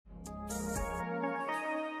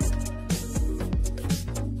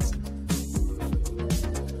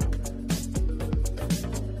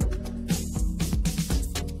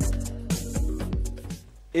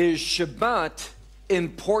Is Shabbat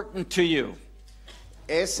important to you?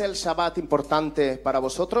 ¿Es el Shabbat importante para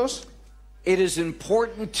vosotros? It is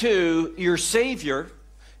important to your Savior.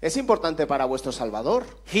 ¿Es importante para vuestro Salvador?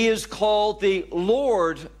 He is called the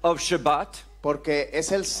Lord of Shabbat. Porque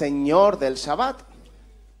es el Señor del Shabbat.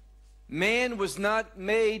 Man was not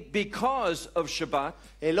made because of Shabbat,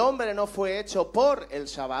 El hombre no fue hecho por el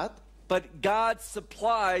Shabbat, but God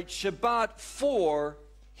supplied Shabbat for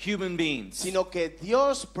human beings. sino que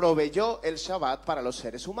Dios proveyó el Shabbat para los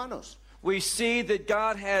seres humanos. We see that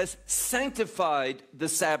God has sanctified the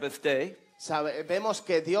Sabbath day. Vemos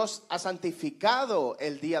que Dios ha santificado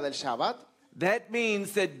el día del Shabbat. That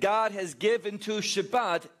means that God has given to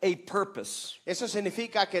Shabbat a purpose. Eso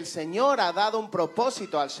significa que el Señor ha dado un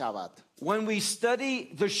propósito al Shabbat. When we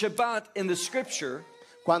study the Shabbat in the scripture,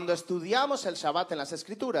 Cuando estudiamos el Shabbat en las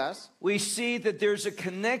Escrituras, we see that there's a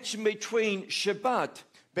connection between Shabbat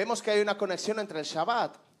vemos que hay una conexión entre el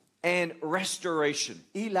Shabbat and restoration.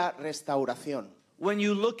 y la restauración. When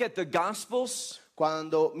you look at the Gospels,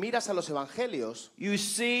 Cuando miras a los Evangelios, you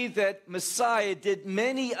see that Messiah did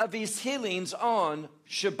many of his healings on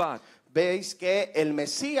Shabbat. veis que el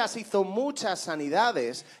Mesías hizo muchas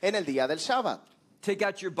sanidades en el día del Shabbat. Take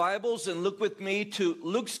out your Bibles and look with me to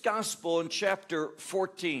Luke's Gospel in chapter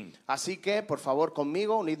 14. Así que, por favor,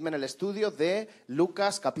 conmigo, unidme en el estudio de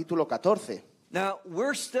Lucas capítulo 14. Now,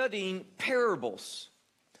 we're studying parables,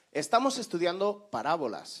 Estamos estudiando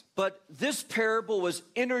parábolas, but this parable was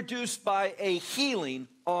introduced by a healing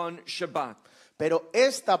on Shabbat. pero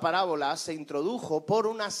esta parábola se introdujo por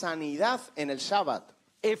una sanidad en el Shabbat.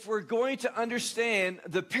 If we're going to understand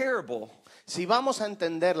the parable, Si vamos a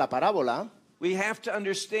entender la parábola, we have to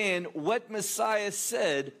understand what Messiah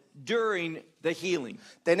said during the healing.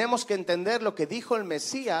 tenemos que entender lo que dijo el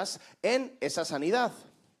Mesías en esa sanidad.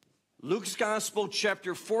 Luke's Gospel,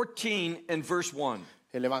 chapter 14 and verse 1.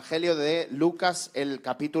 El Evangelio de Lucas, el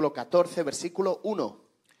capítulo 14, versículo 1.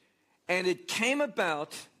 And it came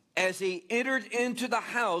about as he entered into the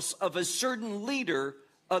house of a certain leader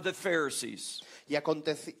of the Pharisees. Y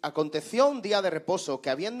aconteció un día de reposo que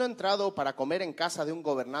habiendo entrado para comer en casa de un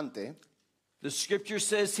gobernante, The scripture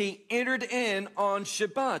says he entered in on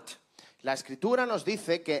Shabbat la Escritura nos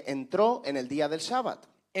dice que entró en el día del Shabbat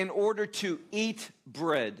in order to eat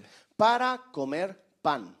bread. para comer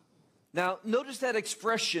pan. Now, notice that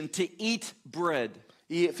expression, to eat bread.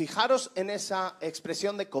 Y fijaros en esa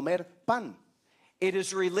expresión de comer pan. It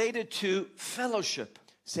is related to fellowship.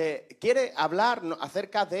 Se quiere hablar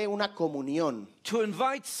acerca de una comunión. To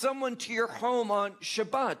invite someone to your home on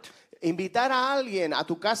Shabbat Invitar a alguien a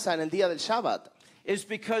tu casa en el día del Shabbat is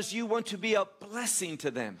because you want to be a blessing to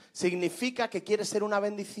them. significa que quieres ser una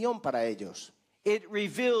bendición para ellos. It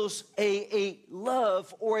reveals a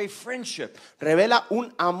love or a friendship. Revela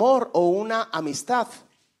un amor o una amistad.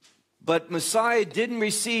 But Messiah didn't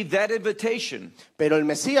receive that invitation Pero el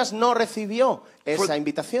Mesías no recibió esa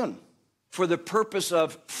invitación for the purpose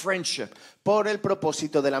of friendship. por el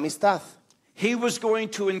propósito de la amistad, He was going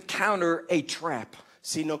to encounter a trap.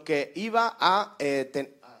 sino que iba a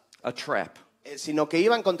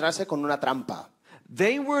encontrarse con una trampa.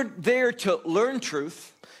 They were there to learn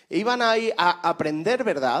truth. Iban ahí a aprender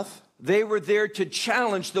verdad. They were there to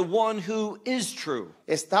challenge the one who is true.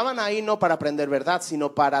 Estaban ahí no para aprender verdad, sino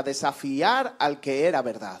para desafiar al que era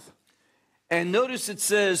verdad. And notice it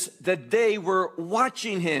says that they were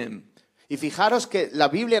watching him. Y fijaros que la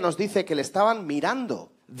Biblia nos dice que le estaban mirando.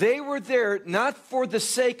 They were there not for the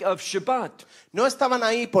sake of Shabbat, No estaban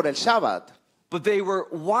ahí por el Shabbat, but they were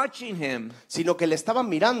watching him sino que le estaban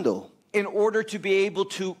mirando in order to be able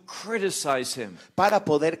to criticize him, para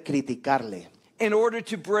poder criticarle, in order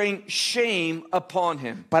to bring shame upon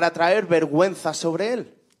him. para traer vergüenza sobre él.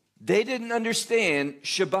 They didn't understand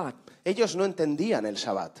Shabbat. Ellos no entendían el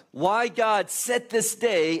Shabbat. Why God set this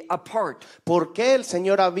day apart. ¿Por qué el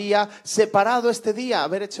Señor había separado este día,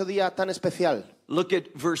 haber hecho día tan especial? Look at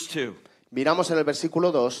verse 2. Miramos en el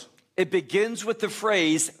versículo 2 It begins with the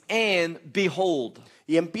phrase, and behold.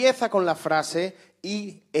 y empieza con la frase,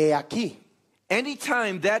 y he aquí.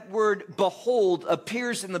 Anytime that word behold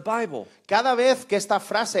appears in the Bible, Cada vez que esta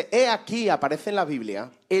frase, he aquí, aparece en la Biblia,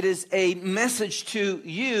 it is a message to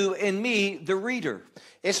you and me, the reader.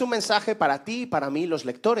 es un mensaje para ti y para mí, los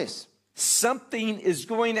lectores. Something is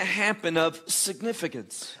going to happen of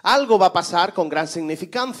significance. Algo va a pasar con gran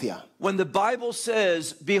significancia. When the Bible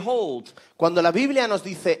says, behold, Cuando la Biblia nos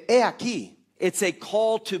dice, he aquí, it's a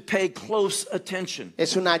call to pay close attention.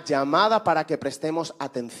 es una llamada para que prestemos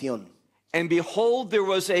atención. And behold, there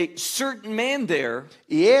was a certain man there,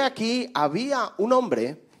 Y he aquí, había un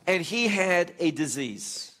hombre and he had a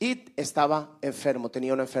disease. y estaba enfermo,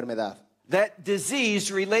 tenía una enfermedad. That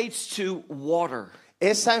disease relates to water.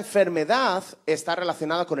 Esa enfermedad está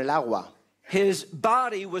relacionada con el agua. His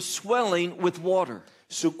body was swelling with water.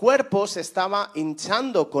 Su cuerpo se estaba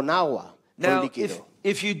hinchando con agua, con Now, líquido.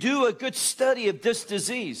 if you do a good study of this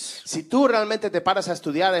disease, Si tú realmente te paras a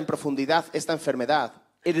estudiar en profundidad esta enfermedad,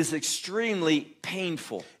 it is extremely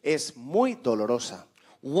painful. es muy dolorosa.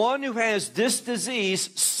 One who has this disease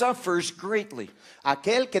suffers greatly.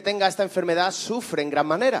 Aquel que tenga esta enfermedad sufre en gran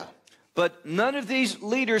manera. But none of these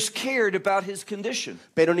leaders cared about his condition.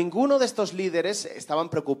 Pero ninguno de estos líderes estaban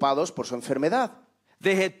preocupados por su enfermedad,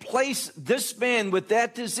 They had placed this man with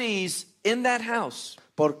that disease in that house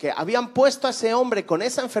porque habían puesto a ese hombre con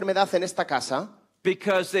esa enfermedad en esta casa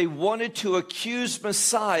because they wanted to accuse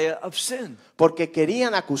Messiah of sin, porque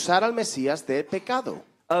querían acusar al Mesías de pecado,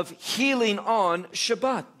 of healing on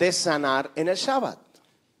Shabbat. de sanar en el Shabbat.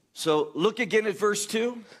 So look again at verse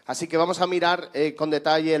 2. Así que vamos a mirar con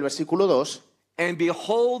detalle el versículo 2. And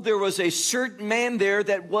behold, there was a certain man there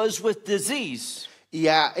that was with disease, Y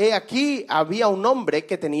he aquí había un hombre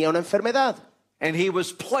que tenía una enfermedad and he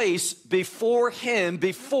was placed before him,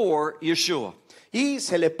 before Yeshua. y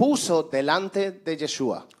se le puso delante de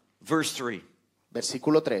Yeshua. Verse 3.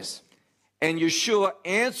 Versículo 3. And Yeshua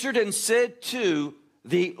answered and said to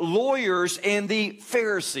the lawyers and the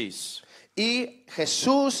Pharisees, Y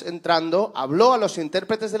Jesús, entrando, habló a los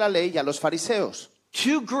intérpretes de la ley y a los fariseos.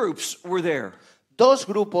 two groups were there. Dos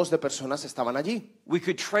grupos de personas estaban allí. We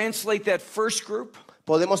could translate that first group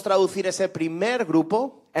Podemos traducir ese primer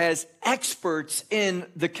grupo as experts in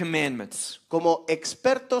the commandments. como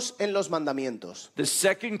expertos en los mandamientos. The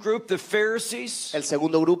second group, the Pharisees, El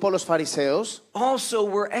segundo grupo, los fariseos, also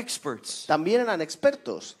were experts también eran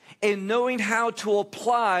expertos in knowing how to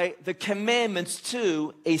apply the commandments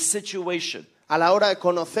to a situation. a la hora de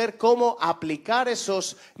conocer cómo aplicar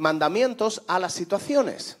esos mandamientos a las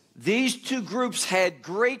situaciones. These two groups had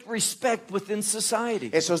great respect within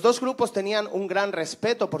society. Esos dos grupos tenían un gran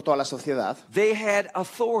respeto por toda la sociedad, They had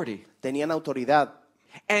authority. tenían autoridad.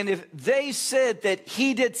 And if they said that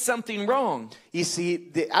he did something wrong, Y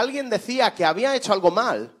si alguien decía que había hecho algo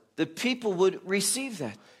mal, the people would receive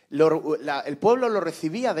that. el pueblo lo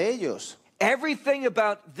recibía de ellos. Everything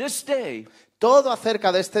about this day Todo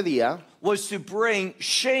acerca de este día was to bring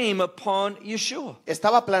shame upon Yeshua.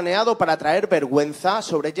 estaba planeado para traer vergüenza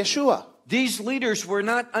sobre Yeshua. These leaders were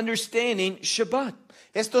not understanding Shabbat.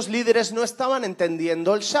 Estos líderes no estaban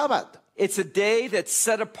entendiendo el Shabbat. It's a day that's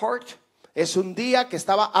set apart Es un día que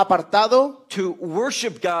estaba apartado to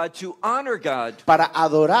worship God, to honor God, para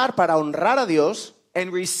adorar, para honrar a Dios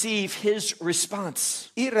and receive his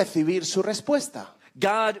response. y recibir su respuesta.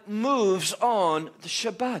 God moves on the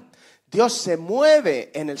Shabbat. Dios se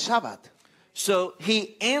mueve en el Shabbat. So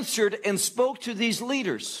he answered and spoke to these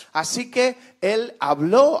leaders, Así que él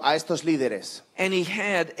habló a estos líderes and he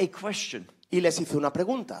had a question. y les hizo una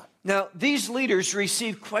pregunta. Now, these leaders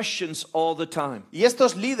receive questions all the time. Y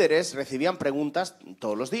estos líderes recibían preguntas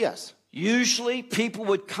todos los días. Usually, people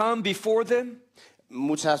would come before them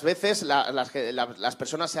Muchas veces las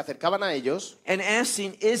personas se acercaban a ellos and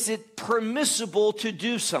asking, is it permissible to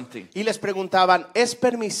do something? y les preguntaban, ¿es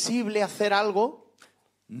permisible hacer algo?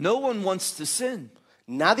 No one wants to sin.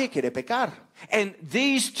 Nadie quiere pecar. And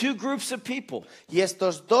these two groups of people Y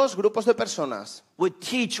estos dos grupos de personas would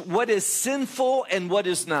teach what is sinful and what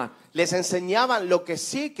is not. les enseñaban lo que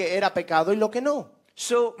sí que era pecado y lo que no.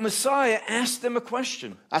 So Messiah asked them a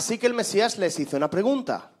question. Así que el Mesías les hizo una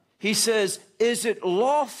pregunta. He says, is it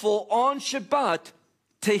lawful on Shabbat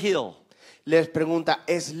to heal? Les pregunta,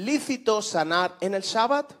 ¿es lícito sanar en el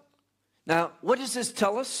Shabbat? Now, what does this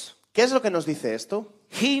tell us? ¿Qué es lo que nos dice esto?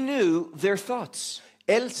 He knew their thoughts.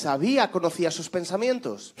 Él sabía, conocía sus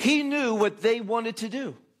pensamientos. He knew what they wanted to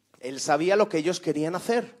do. Él sabía lo que ellos querían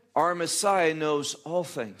hacer, Our Messiah knows all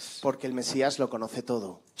things. porque el Mesías lo conoce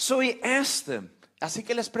todo. So he asked them, Así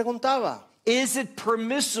que les preguntaba, is it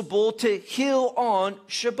permissible to heal on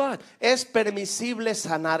Shabbat? ¿es permisible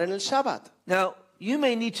sanar en el Shabbat? Now, you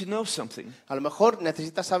may need to know something. A lo mejor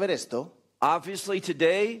necesitas saber esto. Obviously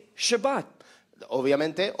today, Shabbat.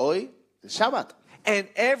 Obviamente, hoy, el Shabbat. And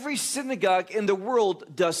every synagogue in the world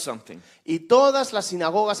does something. Y todas las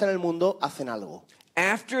sinagogas en el mundo hacen algo.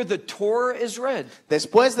 After the Torah is read,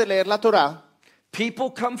 Después de leer la Torá,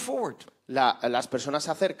 people come forward las personas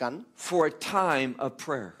se acercan for a time of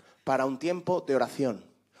prayer. para un tiempo de oración.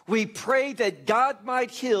 We pray that God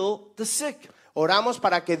might heal the sick. Oramos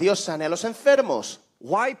para que Dios sane a los enfermos.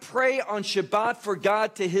 Why pray on Shabbat for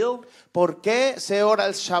God to heal? ¿Por qué se ora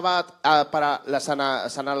el Shabbat para sanar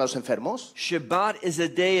a los enfermos? Shabbat is a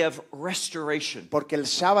day of restoration. Porque el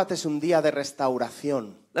Shabbat es un día de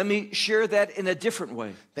restauración. Let me share that in a different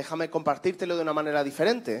way. Déjame compartírtelo de una manera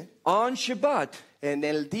diferente. On Shabbat, En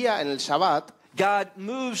el Shabbat, God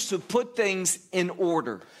moves to put things in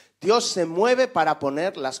order. Dios se mueve para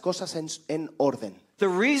poner las cosas en orden. The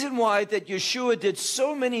reason why that Yeshua did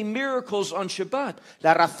so many miracles on Shabbat,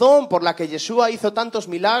 La razón por la que Yeshua hizo tantos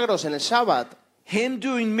milagros en el Shabbat, him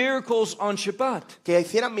doing miracles on Shabbat, que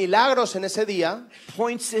hicieran milagros en ese día,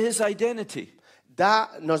 points to his identity.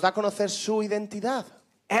 nos da a conocer su identidad.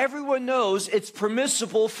 Everyone knows it's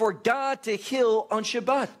permissible for God to heal on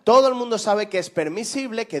Shabbat. Todo el mundo sabe que es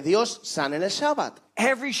permisible que Dios sane en el Shabbat.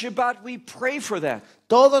 Every Shabbat we pray for that.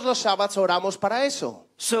 Todos los Shabbats oramos para eso.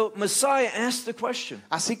 So Messiah asked the question,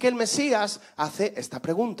 Así que el Mesías hace esta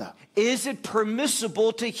pregunta. is it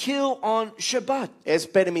permissible to heal on Shabbat? ¿Es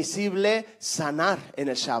permisible sanar en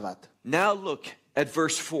el Shabbat? Now look at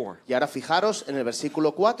verse 4. Y ahora fijaros en el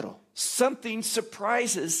versículo 4. Something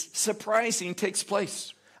surprising takes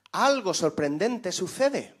place. Algo sorprendente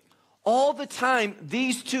sucede. All the time,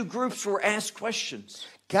 these two groups were asked questions.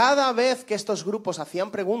 Cada vez que estos grupos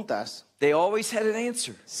hacían preguntas, They always had an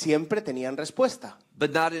answer, siempre tenían respuesta,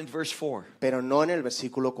 but not in verse 4. pero no en el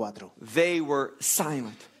versículo 4. They were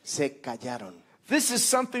silent. Se callaron. This is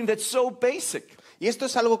something that's so basic. Y esto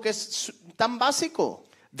es algo que es tan básico.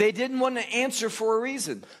 They didn't want to answer for a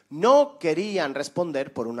reason. No querían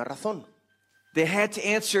responder por una razón. They had to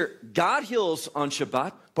answer, God heals on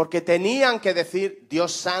Shabbat. Porque tenían que decir,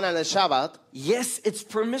 Dios sana en el Shabbat. Yes, it's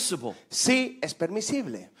permissible. Sí, es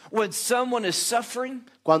permisible. When someone is suffering,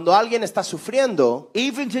 Cuando alguien está sufriendo,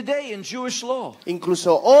 even today in Jewish law,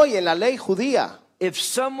 incluso hoy en la ley judía, if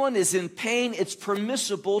someone is in pain, it's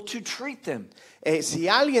permissible to treat them. si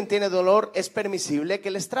alguien tiene dolor, es permisible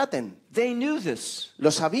que les traten. They knew this, Lo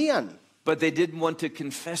sabían, but they didn't want to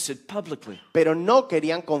confess it publicly. pero no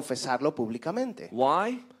querían confesarlo públicamente.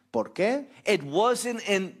 Why? ¿Por qué? It wasn't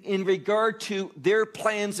in regard to their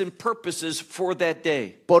plans and purposes for that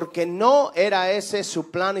day. Porque no era ese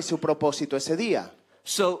su plan y su propósito ese día.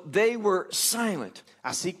 So they were silent.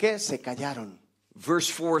 Así que se callaron.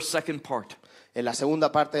 Verse 4, second part. En la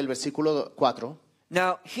segunda parte del versículo 4.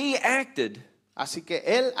 Now, he acted Así que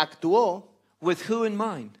él actuó with who in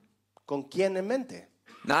mind? con quién en mente.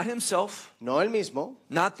 Not himself, No él mismo,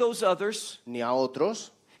 not those others. ni a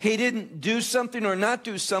otros. He didn't do something or not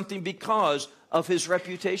do something because of his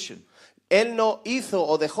reputation. Él no hizo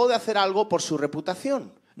o dejó de hacer algo por su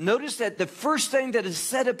reputación. Notice that the first thing that is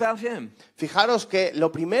said about him Fijaros que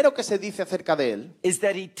lo primero que se dice acerca de él is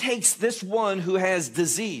that he takes this one who has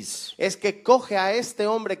disease es que coge a este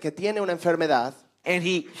hombre que tiene una enfermedad and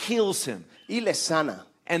he heals him y le sana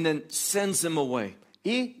and then sends him away.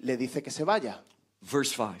 y le dice que se vaya.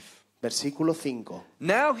 Verse 5. Versículo 5.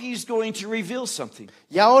 Now he's going to reveal something.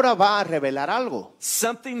 Y ahora va a revelar algo.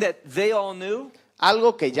 Something that they all knew.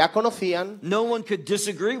 Algo que ya conocían, No one could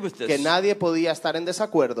disagree with que this. nadie podía estar en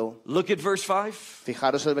desacuerdo. Look at verse 5.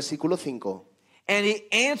 Fijaros el versículo 5. And he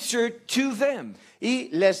answered to them. Y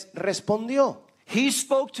les respondió. He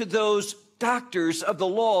spoke to those doctors of the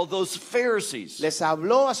law, those Pharisees. Les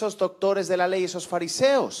habló a esos doctores de la ley, esos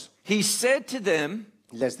fariseos. He said to them,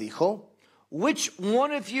 Les dijo, which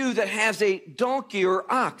one of you that has a donkey or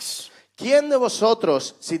ox ¿quién de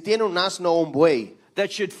vosotros, si tiene un asno o un buey,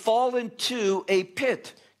 that should fall into a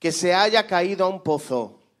pit, que se haya caído a un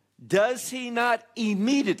pozo, does he not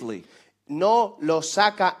immediately no lo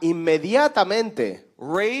saca inmediatamente?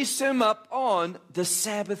 raise him up on the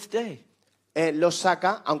Sabbath day? Lo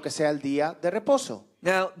saca aunque sea el día de reposo.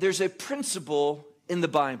 Now, there's a principle in the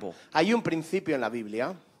Bible. Hay un principio en la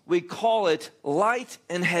Biblia, We call it light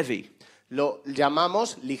and heavy. lo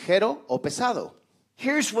llamamos ligero o pesado.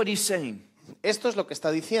 Here's what he's saying. Esto es lo que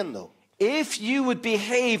está diciendo. If you would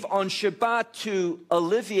behave on Shabbat to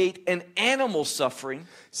alleviate an animal suffering,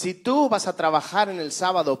 Si tú vas a trabajar en el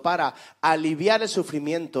sábado para aliviar el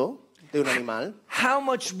sufrimiento de un animal, how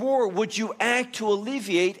much more would you act to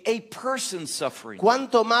alleviate a person's suffering?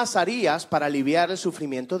 ¿cuánto más harías para aliviar el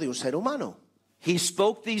sufrimiento de un ser humano? He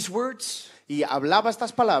spoke these words, Y hablaba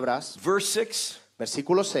estas palabras, verse 6,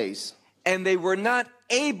 versículo 6, and they were not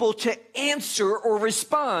able to answer or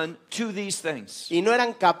respond to these things. y no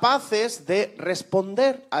eran capaces de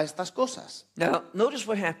responder a estas cosas. Now, notice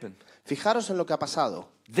what happened. Fijaros en lo que ha pasado.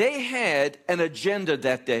 They had an agenda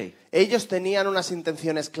that day. Ellos tenían unas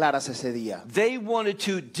intenciones claras ese día. They wanted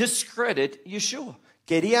to discredit Yeshua.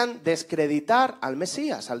 Querían descreditar al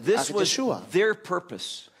Mesías, a This was Yeshua. their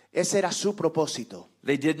purpose. Ese era su propósito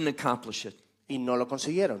They didn't accomplish it. y no lo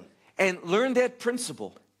consiguieron. And learn that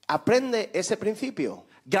principle. Aprende ese principio.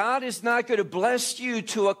 God is not going to bless you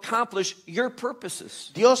to accomplish your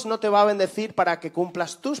purposes. Dios no te va a bendecir para que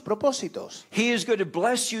cumplas tus propósitos. He is going to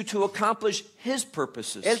bless you to accomplish His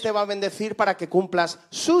purposes. Él te va a bendecir para que cumplas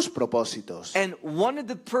sus propósitos. And one of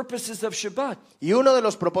the purposes of Shabbat Y uno de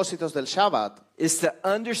los propósitos del Shabbat is to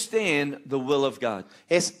understand the will of God,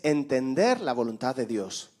 es entender la voluntad de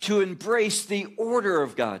Dios, to embrace the order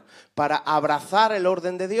of God, para abrazar el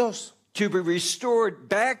orden de Dios, to be restored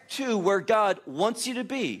back to where God wants you to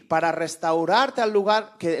be, para restaurarte al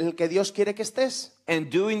lugar en el que Dios quiere que estés and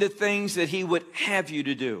doing the things that He would have you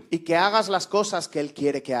to do. y que hagas las cosas que Él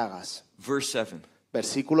quiere que hagas. Verse 7.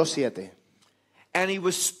 Versículo 7. And He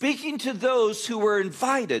was speaking to those who were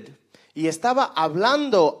invited. Y estaba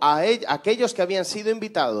hablando a aquellos que habían sido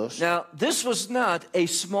invitados. Now, this was not a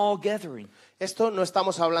small gathering. Esto no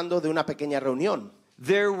estamos hablando de una pequeña reunión.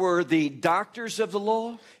 There were the doctors of the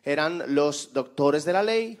law. Eran los doctores de la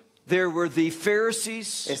ley, There were the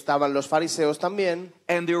Pharisees. estaban los fariseos también,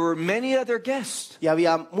 And there were many other guests. y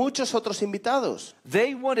había muchos otros invitados.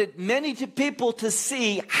 They wanted many people to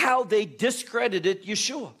see how they discredited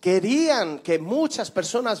Yeshua. Querían que muchas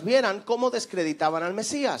personas vieran cómo descreditaban al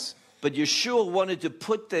Mesías. But Yeshua wanted to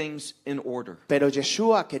put things in order. Pero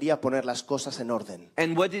Yeshua quería poner las cosas en orden.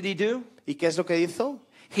 And what did He do? ¿Y qué es lo que hizo?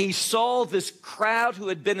 He saw this crowd who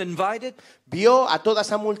had been invited, Vio a toda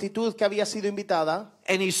esa multitud que había sido invitada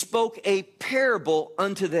and He spoke a parable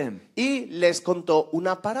unto them. y les contó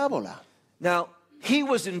una parábola. Now, He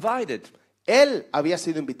was invited, Él había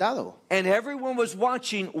sido invitado and everyone was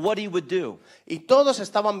watching what He would do. y todos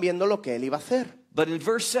estaban viendo lo que él iba a hacer. But in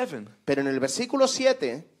verse 7, Pero en el versículo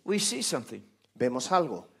 7 we see something. vemos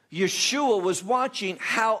algo. Yeshua was watching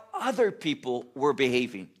how other people were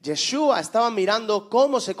behaving. Yeshua estaba mirando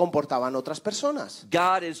cómo se comportaban otras personas.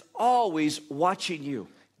 God is always watching you.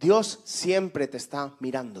 Dios siempre te está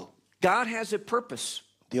mirando. God has a purpose,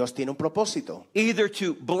 Dios tiene un propósito, either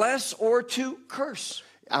to bless or to curse.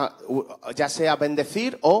 ya sea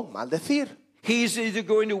bendecir o maldecir. He's either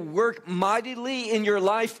going to work mightily in your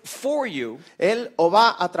life for you, Él o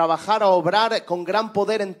va a trabajar, a obrar con gran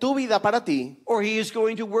poder en tu vida para ti, or He is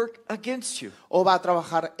going to work against you. o va a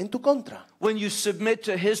trabajar en tu contra. When you submit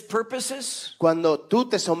to His purposes, Cuando tú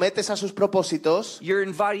te sometes a sus propósitos, you're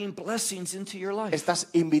inviting blessings into your life. estás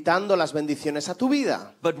invitando las bendiciones a tu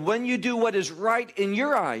vida. But when you do what is right in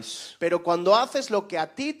your eyes, Pero cuando haces lo que a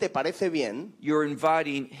ti te parece bien, you're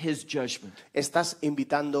inviting His judgment. estás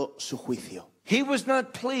invitando su juicio. He was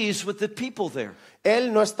not pleased with the people there.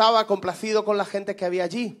 Él no estaba complacido con la gente que había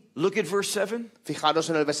allí. Look at verse 7. Fijaros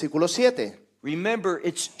en el versículo 7. Remember,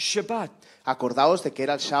 it's Shabbat. Acordaos de que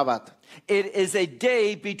era el Shabbat. It is a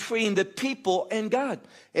day between the people and God.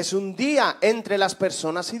 Es un día entre las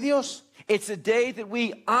personas y Dios. It's a day that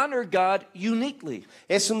we honor God uniquely.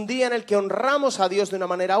 Es un día en el que honramos a Dios de una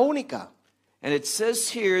manera única. And it says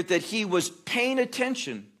here that He was paying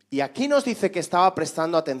attention Y aquí nos dice que estaba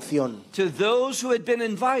prestando atención to those who had been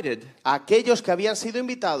invited, a aquellos que habían sido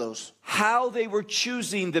invitados, how they were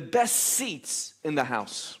choosing the best seats in the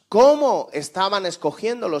house. cómo estaban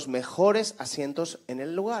escogiendo los mejores asientos en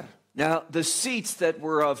el lugar. Now, the seats that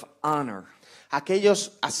were of honor,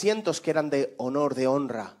 Aquellos asientos que eran de honor, de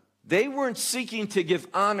honra. they weren't seeking to give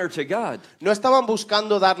honor to God. No estaban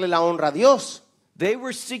buscando darle la honra a Dios. They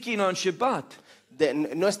were seeking on Shabbat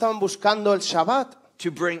No estaban buscando el Shabbat,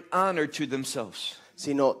 to bring honor to themselves.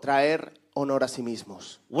 sino traer honor a sí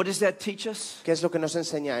mismos. What does that teach us? ¿Qué es lo que nos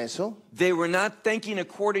enseña eso? They were not thinking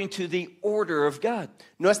according to the order of God.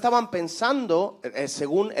 No estaban pensando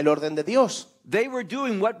según el orden de Dios. They were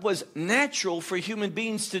doing what was natural for human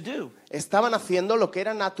beings to do. Estaban haciendo lo que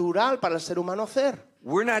era natural para el ser humano hacer.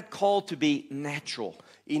 We're not called to be natural.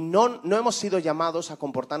 Y no hemos sido llamados a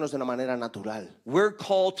comportarnos de una manera natural, We're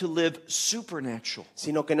called to live supernatural.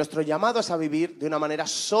 sino que nuestro llamado es a vivir de una manera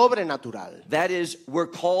sobrenatural. That is, we're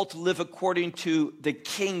called to live according to the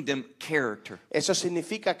kingdom character. Eso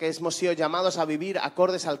significa que hemos sido llamados a vivir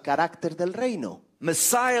acordes al carácter del reino.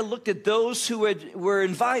 Messiah looked at those who were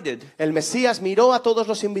invited, El Mesías miró a todos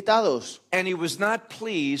los invitados and He was not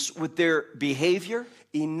pleased with their behavior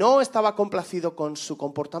y no estaba complacido con su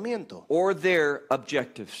comportamiento or their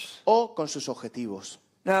objectives. o con sus objetivos.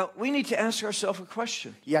 Now, we need to ask ourselves a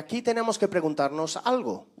question. Y aquí tenemos que preguntarnos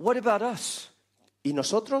algo. What about us? ¿Y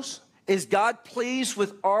nosotros? Is God pleased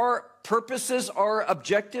with our purposes, our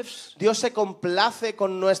objectives? ¿Dios se complace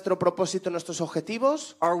con nuestro propósito, nuestros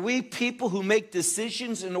objetivos? Are we people who make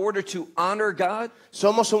decisions in order to honor God?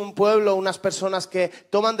 ¿Somos un pueblo, unas personas que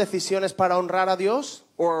toman decisiones para honrar a Dios?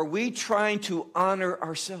 or are we trying to honor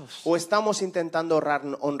ourselves? ¿O estamos intentando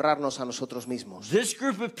honrarnos a nosotros mismos? This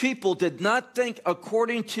group of people did not think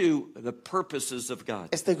according to the purposes of God.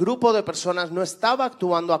 Este grupo de personas no estaba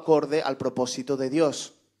actuando acorde al propósito de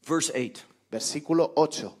Dios. Verse 8. Versículo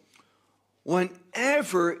 8.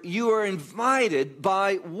 Whenever you are invited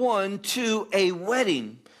by one to a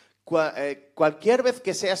wedding, Cualquier vez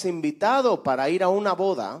que seas invitado para ir a una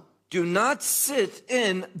boda, do not sit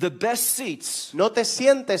in the best seats. no te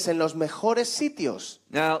sientes en los mejores sitios.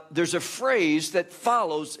 Now, there's a phrase that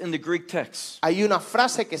follows in the Greek text. Hay una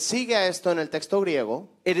frase que sigue a esto en el texto griego,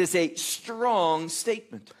 It is a strong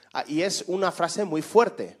statement. y es una frase muy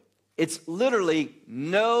fuerte. It's literally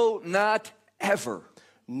no, not ever.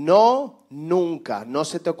 No, nunca, no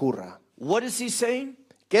se te ocurra. What is he saying?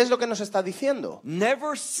 ¿Qué es lo que nos está diciendo?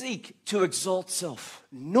 Never seek to exalt self.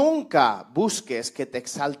 Nunca busques que te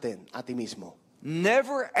exalten a ti mismo.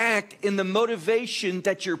 Never act in the motivation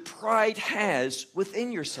that your pride has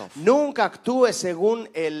within yourself. Nunca actúes según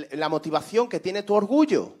la motivación que tiene tu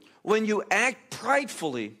orgullo. When you act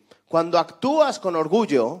pridefully, Cuando actúas con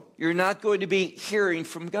orgullo, you're not going to be hearing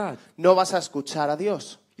from God. no vas a escuchar a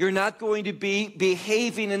Dios. You're not going to be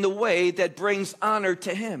behaving in the way that brings honor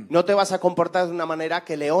to Him. No te vas a comportar de una manera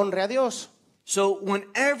que le honre a Dios. So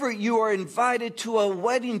whenever you are invited to a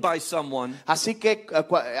wedding by someone, Así que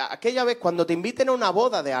aquella vez cuando te inviten a una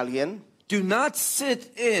boda de alguien, do not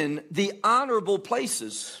sit in the honorable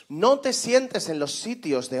places. no te sientes en los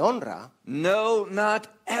sitios de honra. No, not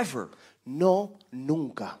ever. No,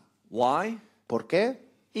 nunca. Why? ¿Por qué?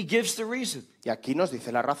 He gives the reason. Y aquí nos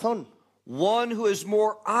dice la razón. One who is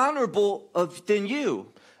more honorable than you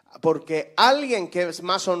Porque alguien que es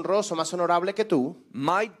más honroso, más honorable que tú,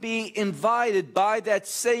 might be invited by that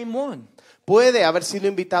same one. puede haber sido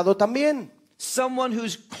invitado también. Someone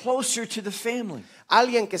who's closer to the family.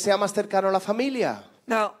 Alguien que sea más cercano a la familia.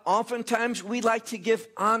 Now, oftentimes we like to give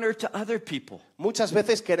honor to other people. Muchas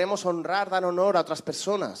veces queremos honrar, dar honor a otras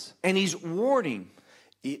personas. And he's warning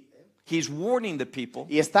the people.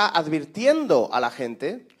 Y está advirtiendo a la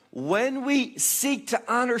gente, When we seek to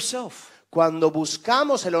honor self, cuando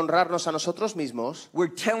buscamos el honrarnos a nosotros mismos,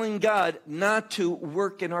 we're telling God not to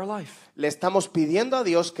work in our life. le estamos pidiendo a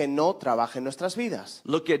Dios que no trabaje en nuestras vidas.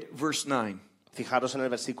 Look at verse 9. Fijaros en el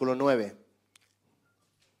versículo 9.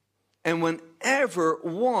 And whenever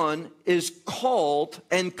one is called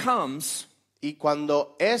and comes, Y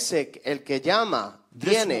cuando ese, el que llama,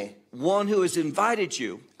 viene, one who has invited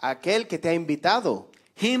you, aquel que te ha invitado,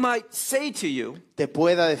 he might say to you, te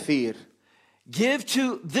pueda decir, give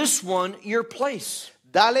to this one your place.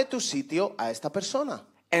 dale tu sitio a esta persona.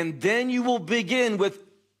 And then you will begin with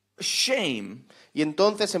shame, Y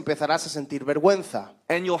entonces empezarás a sentir vergüenza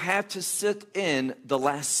and you'll have to sit in the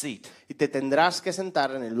last seat. y te tendrás que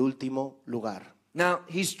sentar en el último lugar. Now,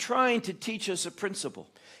 he's trying to teach us a principle.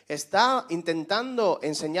 Está intentando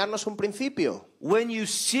enseñarnos un principio. When you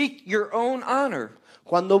seek your own honor,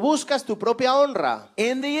 Cuando buscas tu propia honra,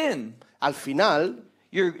 in the end, al final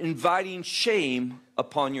you're inviting shame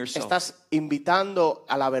upon yourself. estás invitando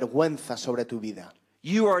a la vergüenza sobre tu vida.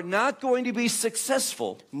 You are not going to be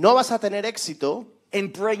successful No vas a tener éxito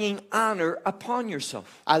in bringing honor upon yourself.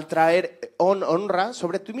 al traer honra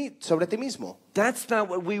sobre ti mismo. That's not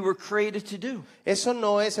what we were created to do. Eso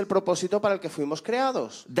no es el propósito para el que fuimos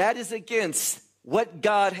creados. That is against what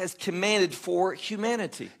God has commanded for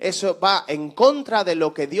humanity. Eso va en contra de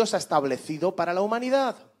lo que Dios ha establecido para la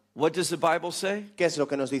humanidad. What does the Bible say? ¿Qué es lo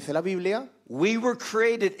que nos dice la Biblia? We were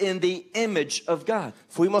created in the image of God.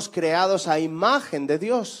 Fuimos creados a imagen de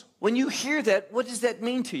Dios. When you hear that, what does that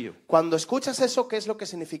mean to you? Cuando escuchas eso, ¿qué es lo que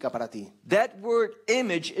significa para ti? That word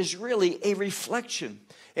image is really a reflection.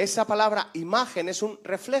 Esa palabra imagen es un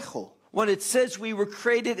reflejo. When it says we were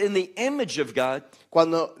created in the image of God,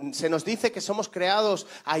 Cuando se nos dice que somos creados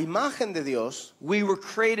a imagen de Dios, we were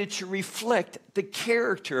created to reflect the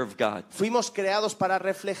character of God. fuimos creados para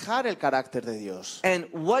reflejar el carácter de Dios. And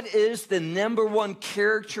what is the number one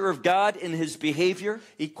character of God in his behavior?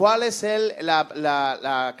 ¿Y cuál es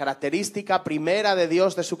la característica primera de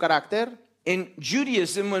Dios de su carácter? In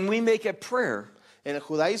Judaism, when we make a prayer, En el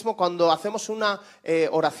judaísmo, cuando hacemos una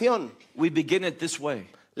oración, we begin it this way.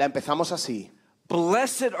 la empezamos así.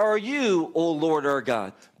 Blessed are you, O Lord our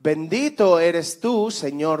God. Bendito eres tú,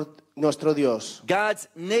 Señor nuestro Dios. God's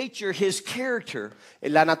nature, his character,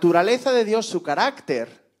 La naturaleza de Dios, su carácter,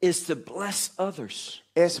 is to bless others.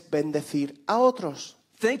 es bendecir a otros.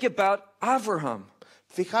 Think about Abraham.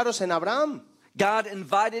 Fijaros en Abraham. God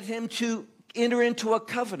invited him to enter into a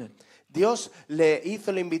covenant. Dios le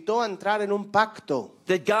invitó a entrar en un pacto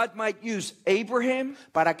that God might use Abraham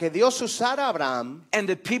para que Dios usara a Abraham and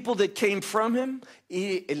the people that came from him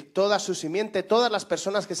y toda su simiente, todas las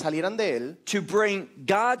personas que salieran de él, to bring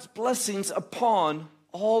God's blessings upon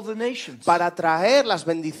all the nations. para traer las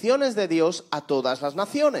bendiciones de Dios a todas las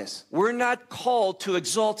naciones. We're not called to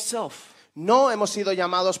exalt self. No hemos sido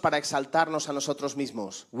llamados para exaltarnos a nosotros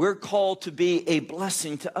mismos. We're called to be a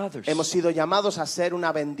blessing to others. Hemos sido llamados a ser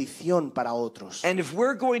una bendición para otros. And if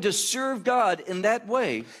we're going to serve God in that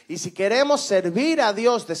way, Y si queremos servir a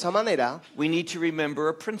Dios de esa manera, we need to remember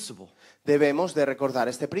a principle. debemos de recordar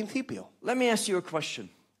este principio. Let me ask you a question.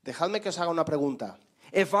 Dejadme que os haga una pregunta.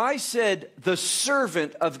 If I said the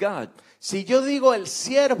servant of God, Si yo digo el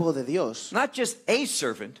siervo de Dios, not just a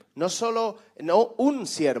servant, no un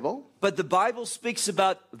siervo, but the Bible speaks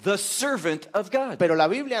about the servant of God. pero la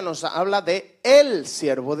Biblia nos habla de el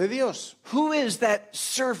siervo de Dios. Who is that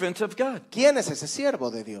servant of God? ¿Quién es ese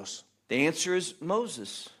siervo de Dios? The answer is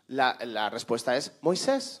Moses. La respuesta es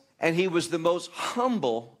Moisés. And he was the most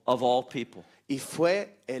humble of all people. Y fue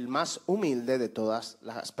el más humilde de todas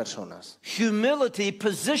las personas. Humility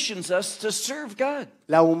positions us to serve God.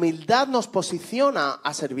 La humildad nos posiciona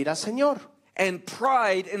a servir al Señor. And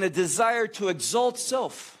pride and a desire to exalt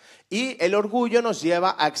self Y el orgullo nos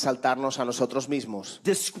lleva a exaltarnos a nosotros mismos.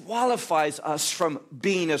 disqualifies us from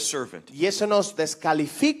being a servant. Y eso nos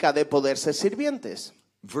descalifica de poder ser sirvientes.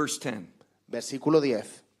 Verse 10. Versículo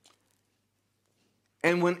 10.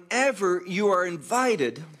 And whenever you are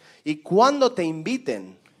invited, Y cuando te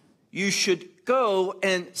inviten, you should go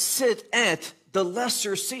and sit at the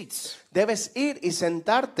lesser seats, debes ir y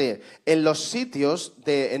sentarte en los sitios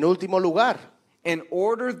en último lugar, in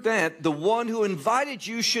order that the one who invited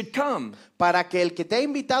you should come, para que el que te ha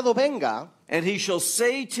invitado venga and he shall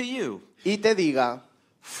say to you, y te diga,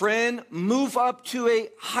 friend, move up to a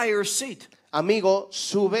higher seat. amigo,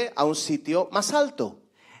 sube a un sitio más alto,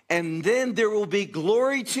 And then there will be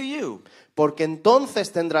glory to you porque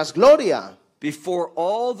entonces tendrás gloria before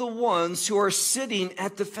all the ones who are sitting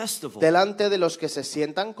at the festival. delante de los que se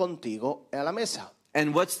sientan contigo a la mesa.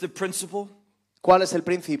 And what's the principle? ¿Cuál es el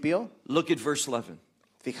principio? Look at verse 11.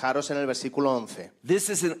 Fijaros en el versículo 11. This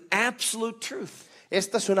is an absolute truth.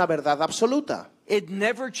 Esta es una verdad absoluta. It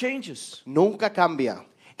never changes. Nunca cambia.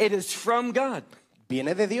 It is from God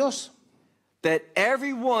Viene de Dios. that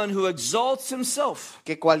everyone who exalts himself,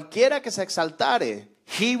 Que cualquiera que se exaltare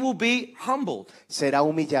he will be humbled. será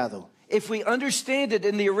humillado. If we understand it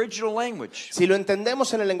in the original language, Si lo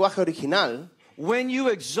entendemos en el lenguaje original, when you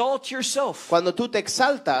exalt yourself, cuando tú te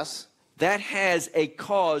exaltas, that has a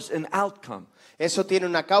cause and outcome. eso tiene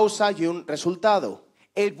una causa y un resultado.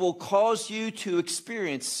 It will cause you to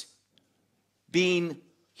experience being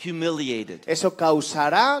humiliated. Eso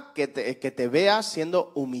causará que te veas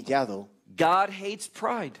siendo humillado. God hates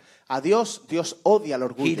pride. A Dios odia el He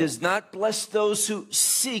orgullo. does not bless those who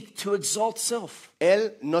seek to exalt self.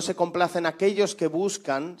 Él no se complace en aquellos que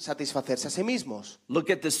buscan satisfacerse a sí mismos. Look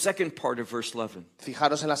at the second part of verse 11.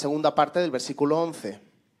 Fijaros en la segunda parte del versículo 11.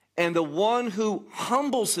 And the one who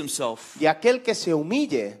humbles himself, Y aquel que se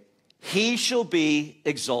humille he shall be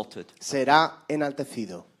exalted. será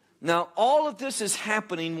enaltecido. Now, all of this is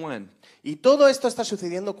happening when? Y todo esto está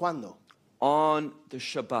sucediendo ¿cuándo? On the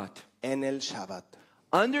Shabbat. En el Shabbat.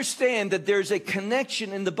 Understand that there's a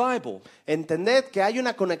connection in the Bible Entended que hay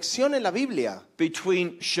una conexión en la Biblia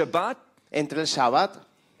between Shabbat entre el Shabbat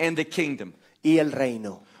and the kingdom. y el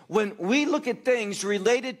reino. When we look at things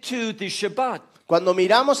related to the Shabbat, Cuando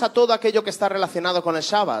miramos a todo aquello que está relacionado con el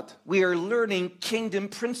Shabbat, we are learning kingdom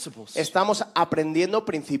principles. estamos aprendiendo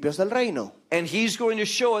principios del reino. And he's going to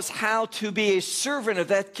show us how to be a servant of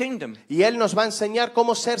that kingdom Y Él nos va a enseñar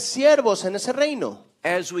cómo ser siervos en ese reino.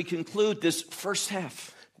 as we conclude this first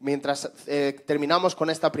half. Mientras terminamos con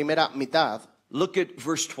esta primera mitad, Look at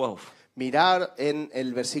verse 12. mirar en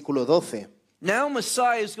el versículo 12. Now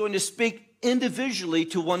Messiah is going to speak individually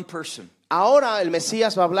to one person, Ahora el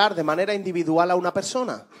Mesías va a hablar de manera individual a una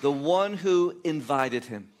persona, the one who invited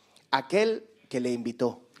him. aquel que le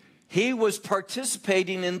invitó. He was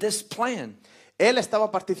participating in this plan. Él estaba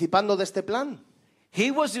participando de este plan. He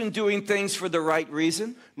wasn't doing things for the right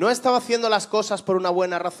reason. No estaba haciendo las cosas por una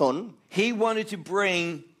buena razón. He wanted to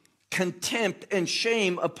bring contempt and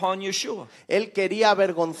shame upon Yeshua. Él quería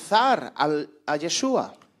avergonzar a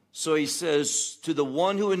Yeshua. So he says to the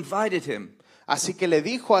one who invited him, Así que le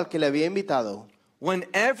dijo al que le había invitado,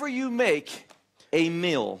 whenever you make a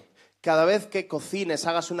meal cada vez que cocines,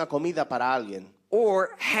 hagas una comida para alguien,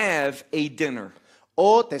 or have a dinner,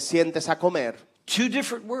 o te sientes a comer, two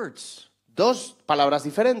different words. dos palabras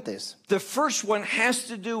diferentes. The first one has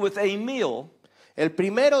to do with a meal El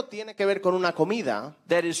primero tiene que ver con una comida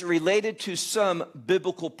that is related to some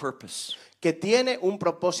biblical purpose, que tiene un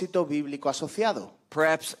propósito bíblico asociado.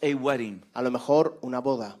 perhaps a wedding, A lo mejor una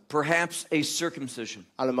boda, perhaps a circumcision,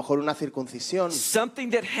 a lo mejor una circuncisión, something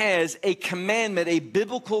that has a commandment, a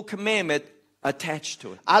biblical commandment attached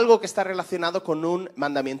to it. algo que está relacionado con un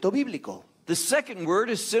mandamiento bíblico. The second word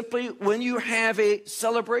is simply when you have a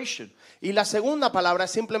celebration. Y la segunda palabra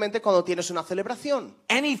es simplemente cuando tienes una celebración.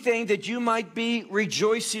 Anything that you might be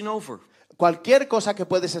rejoicing over. Cualquier cosa que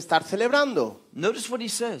puedes estar celebrando. Notice what he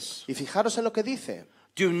says. Y fijaros en lo que dice.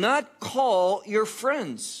 Do not call your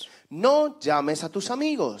friends, No llames a tus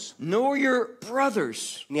amigos, nor your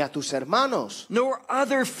brothers, ni a tus hermanos, nor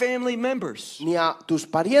other family members, ni a tus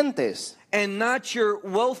parientes, and not your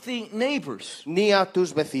wealthy neighbors. ni a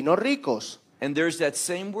tus vecinos ricos. And there's that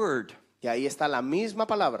same word. Y ahí está la misma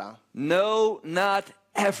palabra. No, not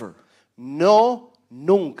ever. No,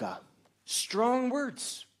 nunca. Strong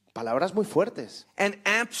words. Palabras muy fuertes. An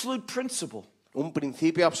absolute principle. Un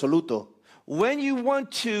principio absoluto. When you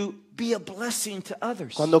want to be a blessing to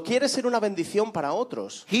others, Cuando quieres ser una bendición para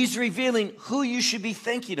otros, he's revealing who you should be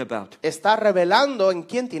thinking about. está revelando en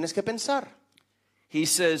quién tienes que pensar. He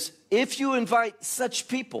says, if you invite such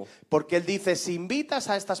people, Porque él dice, si invitas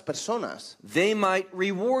a estas personas, they might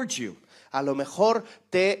reward you, a lo mejor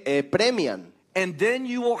te premian and then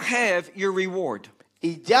you will have your reward.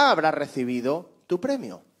 y ya habrás recibido tu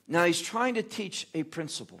premio. Now he's trying to teach a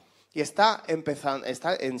principle. Y está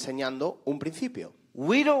enseñando un principio.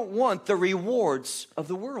 We don't want the rewards of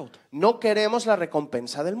the world. No queremos la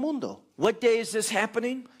recompensa del mundo. What day is this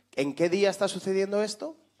happening? ¿En qué día está sucediendo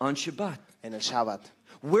esto? On Shabbat. En el Shabbat.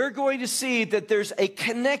 We're going to see that there's a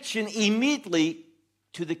connection immediately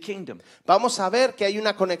to the kingdom. Vamos a ver que hay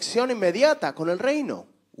una conexión inmediata con el reino.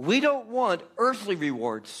 We don't want earthly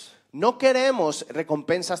rewards. No queremos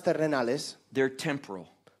recompensas terrenales They're temporal.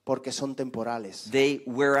 porque son temporales. They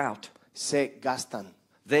wear out. Se gastan.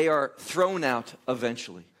 They are thrown out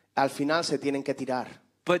eventually. Al final se tienen que tirar.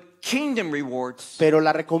 But kingdom rewards, Pero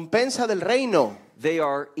la recompensa del reino they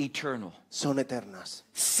are eternal. son eternas.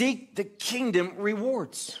 Seek the kingdom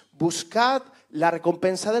rewards. Buscad la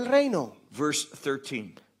recompensa del reino. Verse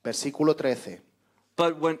 13. Versículo 13.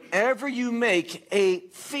 But whenever you make a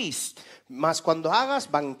feast, Mas cuando hagas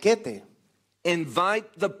banquete, invite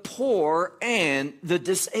the poor and the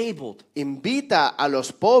disabled, invita a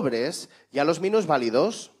los pobres y a los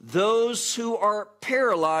minusválidos, those who are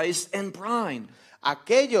paralyzed and blind.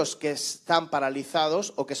 aquellos que están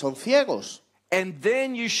paralizados o que son ciegos. And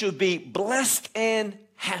then you should be blessed and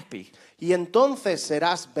happy. Y entonces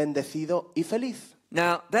serás bendecido y feliz.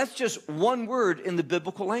 Now, that's just one word in the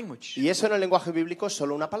biblical language. Y eso en el lenguaje bíblico es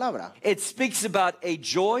solo una palabra. It speaks about a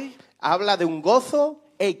joy, Habla de un gozo,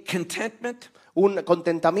 a contentment, un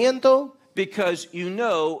contentamiento, because you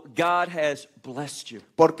know God has blessed you,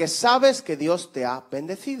 porque sabes que Dios te ha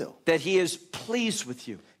bendecido, that He is pleased with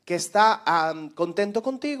you. que está contento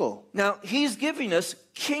contigo. Now, He's giving us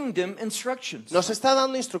kingdom instructions. Nos está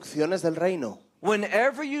dando instrucciones del reino.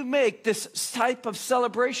 Whenever you make this type of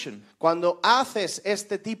celebration, Cuando haces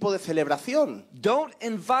este tipo de celebración, don't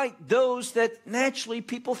invite those that naturally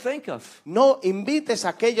people think of. no invites a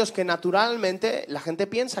aquellos que naturalmente la gente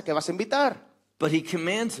piensa que vas a invitar. But He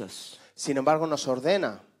commands us, Sin embargo, nos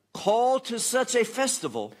ordena call to such a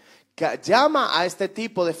festival que llama a este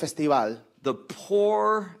tipo de festival the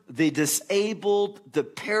poor, the disabled, the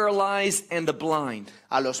paralyzed, and the blind.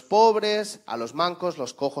 a los pobres, a los mancos,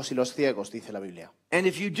 los cojos y los ciegos, dice la Biblia. And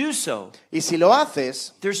if you do so, Y si lo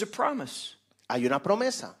haces, there's a promise. hay una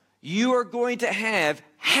promesa. You are going to have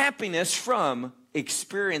happiness from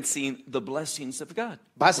experiencing the blessings of God.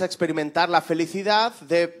 Vas a experimentar la felicidad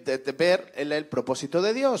de ver el propósito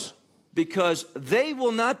de Dios. Because they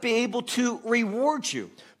will not be able to reward you.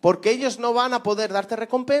 Porque ellos no van a poder darte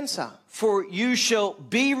recompensa. For you shall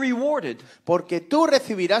be rewarded. Porque tú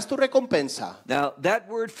recibirás tu recompensa. Now, that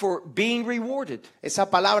word for being rewarded Esa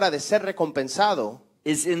palabra de ser recompensado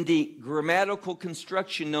is in the grammatical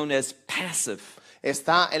construction known as passive.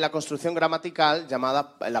 está en la construcción gramatical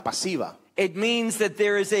llamada la pasiva. It means that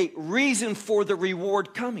there is a reason for the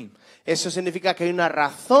reward coming. Eso significa que hay una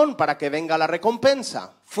razón para que venga la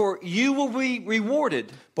recompensa. For you will be rewarded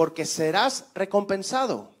Porque serás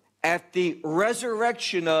recompensado at the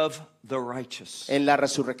resurrection of the righteous. en la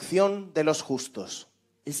resurrección de los justos.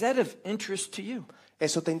 Is that of interest to you?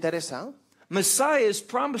 ¿Eso te interesa? Messiah is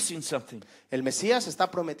promising something. El Mesías está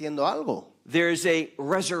prometiendo algo. There is a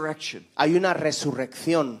resurrection. Hay una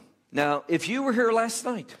resurrección. Now, if you were here last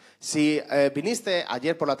night, Si viniste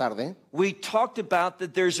ayer por la tarde, we talked about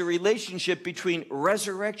that there's a relationship between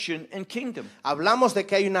resurrection and kingdom. hablamos de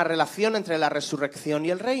que hay una relación entre la resurrección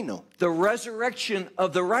y el reino. The resurrection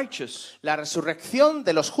of the righteous La resurrección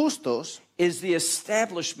de los justos is the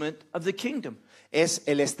establishment of the kingdom. es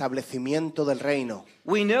el establecimiento del reino.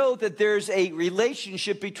 We know that there's a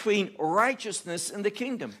relationship between righteousness and the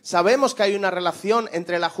kingdom. Sabemos que hay una relación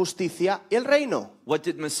entre la justicia y el reino. What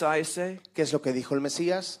did Messiah say? ¿Qué es lo que dijo el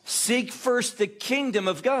Mesías? Seek first the kingdom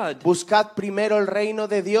of God Buscad primero el reino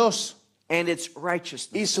de Dios and its y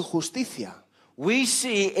righteousness. su justicia. We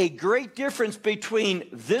see a great difference between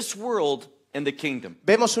this world and the kingdom.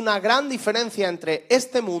 Vemos una gran diferencia entre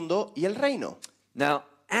este mundo y el reino. Now,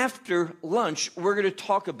 after lunch, we're going to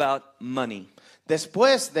talk about money.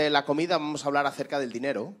 Después de la comida vamos a hablar acerca del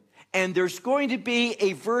dinero. And there's going to be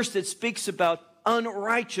a verse that speaks about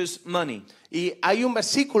unrighteous money. Y hay un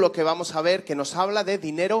versículo que vamos a ver que nos habla de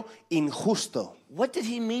dinero injusto. What did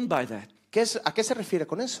he mean by that? ¿A qué se refiere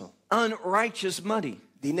con eso? Unrighteous money.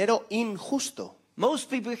 Dinero injusto. Most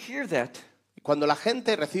people hear that Cuando la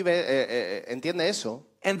gente entiende eso,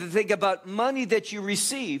 and they think about money that you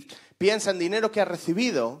received piensa en dinero que has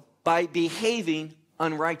recibido by behaving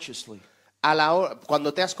unrighteously.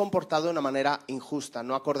 cuando te has comportado de una manera injusta,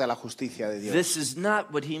 no acorde a la justicia de Dios. This is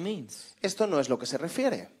not what he means. Esto no es lo que se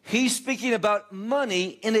refiere. He's speaking about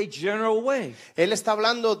money in a general way. Él está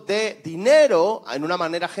hablando de dinero en una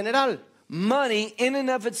manera general, Money in and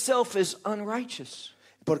of itself is unrighteous.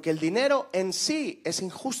 porque el dinero en sí es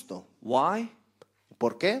injusto. Why?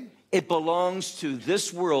 ¿Por qué? It belongs to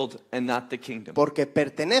this world and not the kingdom. Porque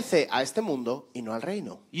pertenece a este mundo y no al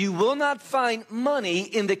reino. You will not find money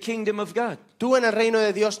in the kingdom of God. Tú en el reino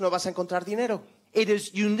de Dios no vas a encontrar dinero. It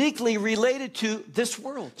is uniquely related to this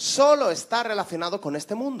world. Solo está relacionado con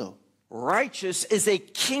este mundo. Righteous is a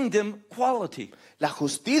kingdom quality. La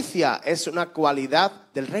justicia es una cualidad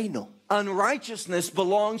del reino. Unrighteousness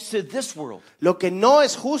belongs to this world. Lo que no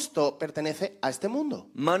es justo pertenece a este mundo.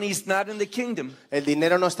 Money's not in the kingdom. El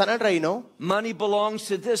dinero no está en el reino. Money belongs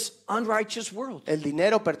to this unrighteous world. El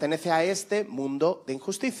dinero pertenece a este mundo de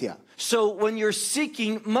injusticia. So when you're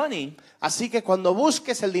seeking money, Así que cuando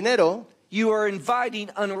busques el dinero, you are inviting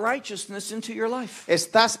unrighteousness into your life.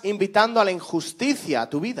 estás invitando a la injusticia a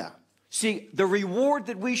tu vida. See, the reward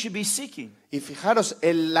that we should be seeking Y fijaros,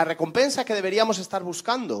 la recompensa que deberíamos estar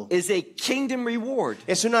buscando is a kingdom reward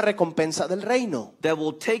es una recompensa del reino, that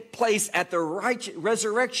will take place at the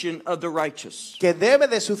resurrection of the righteous. que debe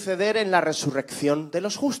de suceder en la resurrección de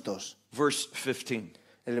los justos. Verse 15.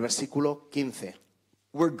 En el versículo 15.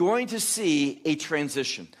 We're going to see a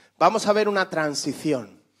transition. Vamos a ver una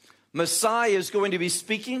transición. Messiah is going to be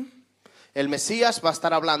speaking. El Mesías va a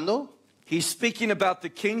estar hablando, He's speaking about the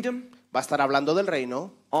kingdom va a estar hablando del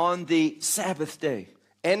reino on the Sabbath day.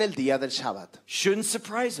 en el día del Shabbat. Shouldn't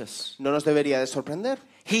surprise us. No nos debería de sorprender,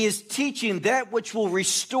 He is teaching that which will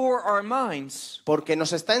restore our minds porque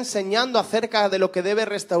nos está enseñando acerca de lo que debe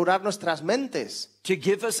restaurar nuestras mentes to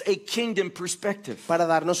give us a kingdom perspective. para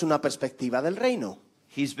darnos una perspectiva del reino.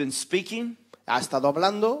 He's been speaking. Ha estado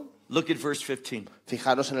hablando, Look at verse 15.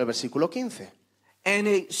 fijaros en el versículo 15. And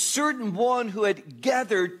a certain one who had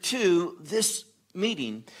gathered to this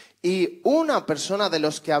meeting. Y una persona de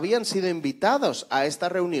los que habían sido invitados a esta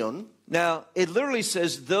reunión, Now, it literally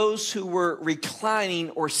says those who were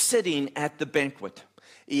reclining or sitting at the banquet.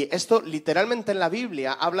 y esto literalmente en la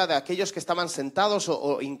Biblia habla de aquellos que estaban sentados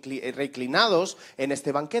o reclinados en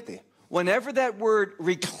este banquete. Whenever that word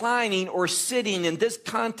reclining or sitting in this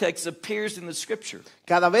context appears in the scripture,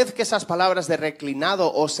 Cada vez que esas palabras de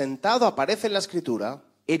reclinado o sentado aparecen en la escritura,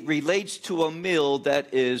 it relates to a meal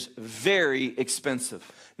that is very expensive.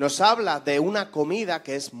 nos habla de una comida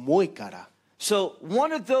que es muy cara. So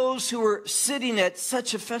one of those who were sitting at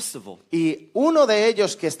such a festival, Y uno de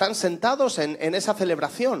ellos que están sentados en esa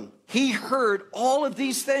celebración, he heard all of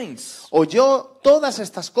these things. oyó todas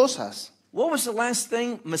estas cosas. What was the last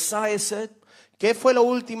thing Messiah said? ¿Qué fue lo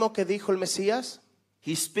último que dijo el Mesías?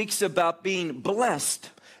 He speaks about being blessed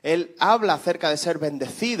Él habla acerca de ser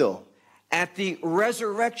bendecido at the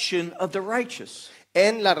resurrection of the righteous.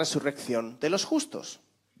 en la resurrección de los justos.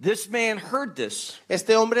 This man heard this.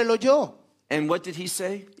 Este hombre lo oyó. And what did he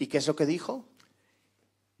say? ¿Y qué es lo que dijo?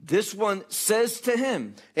 This one says to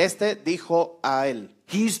him, Este dijo a él.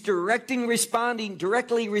 he's directly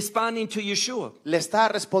responding to Yeshua. Le está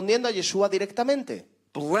respondiendo a Yeshua directamente.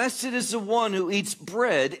 Blessed is the one who eats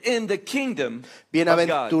bread in the kingdom of God.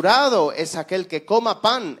 Bienaventurado es aquel que coma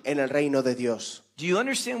pan en el reino de Dios. Do you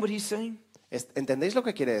understand what he's saying? ¿Entendéis lo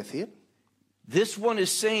que quiere decir? This one is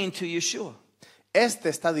saying to Yeshua, Este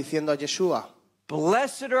está diciendo a Yeshua,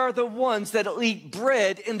 Blessed are the ones that eat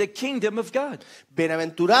bread in the kingdom of God.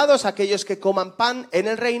 Bienaventurados aquellos que coman pan en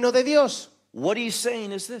el reino de Dios. What he's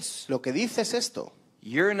saying is this. Lo que dice es esto.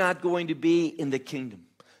 You're not going to be in the kingdom.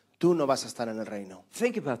 Tú no vas a estar en el reino.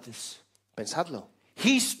 Think about this. Pensadlo.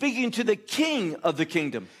 He's speaking to the king of the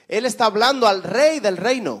kingdom. Él está hablando al rey del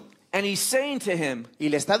reino And he's saying to him, y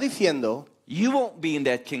le está diciendo, you won't be in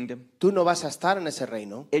that kingdom. tú no vas a estar en ese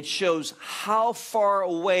reino. It shows how far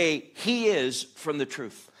away he is from the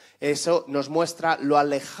truth. Eso nos muestra lo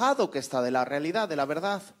alejado que está de la realidad, de la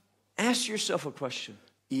verdad. Ask yourself a question.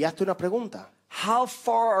 Y hazte una pregunta. How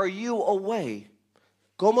far are you away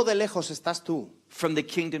 ¿Cómo de lejos estás tú from the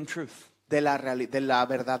kingdom truth? de la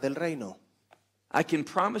verdad del reino? I can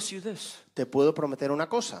promise you this. Te puedo prometer una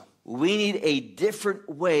cosa. We need a different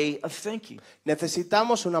way of thinking.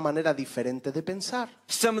 Necesitamos una manera diferente de pensar.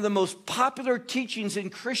 Some of the most popular teachings in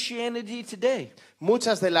Christianity today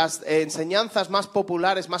Muchas de las enseñanzas más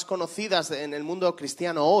populares, más conocidas en el mundo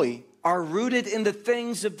cristiano hoy, are rooted in the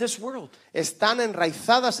things of this world, están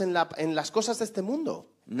enraizadas en las cosas de este mundo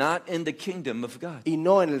not in the kingdom of God. y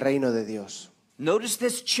no en el reino de Dios. Notice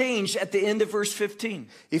this change at the end of verse 15.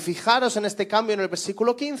 Y fijaros en este cambio en el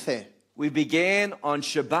versículo 15. We began on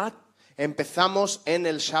Shabbat. Empezamos en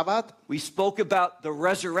el Shabbat. We spoke about the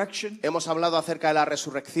resurrection. Hemos hablado acerca de la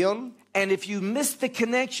resurrección. And if you miss the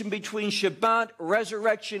connection between Shabbat,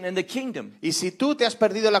 resurrection, and the kingdom, Y si tú te has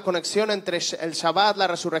perdido la conexión entre el Shabbat, la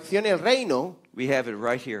resurrección y el reino, we have it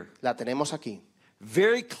right here. la tenemos aquí.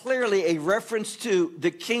 Very clearly a reference to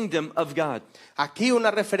the kingdom of God. Aquí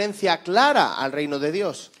una referencia clara al reino de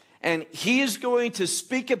Dios. And he is going to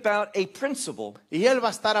speak about a principle Y él va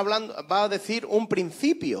a estar hablando, va a decir un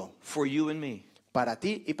principio for you and me. para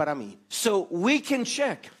ti y para mí, So we can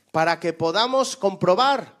check para que podamos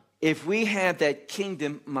comprobar if we have that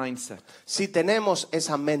kingdom mindset. si tenemos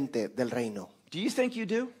esa mente del reino. Do you think you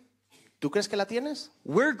do? ¿Tú crees que la tienes?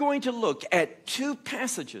 We're going to look at two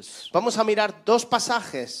passages. Vamos a mirar dos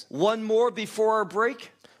pasajes, One more before our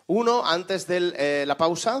break uno antes de la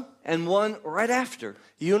pausa and one right after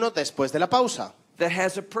y uno después de la pausa, that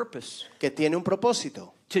has a purpose. que tiene un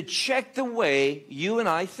propósito, To check the way you and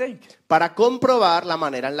I think. para comprobar la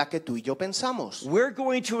manera en la que tú y yo pensamos. We're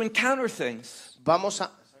going to encounter things.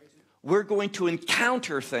 We're going to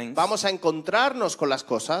encounter things Vamos a encontrarnos con las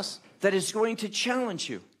cosas that is going to challenge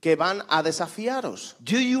you. que van a desafiaros.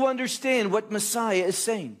 Do you understand what Messiah is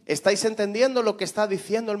saying? ¿Estáis entendiendo lo que está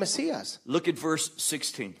diciendo el Mesías? Look at verse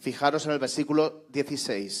 16. Fijaros en el versículo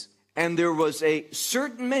 16. And there was a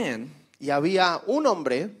certain man, Y había un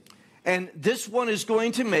hombre, and this one is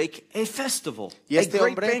going to make a festival, y a este great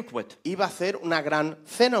hombre banquet. iba a hacer una gran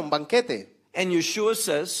cena, un banquete. And Yeshua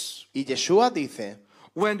says, Y Yeshua dice,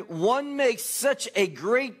 when one makes such a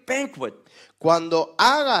great banquet, cuando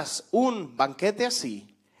hagas un banquete así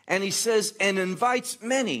and he says, and invites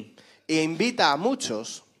many, e invita a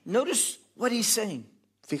muchos, notice what he's saying.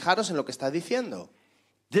 fijaros en lo que está diciendo.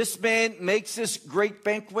 This man makes this great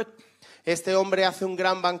banquet. Este hombre hace un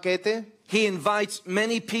gran banquete, He invites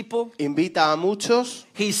many people. invita a muchos,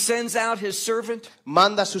 He sends out his servant,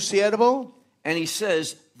 manda a su siervo and he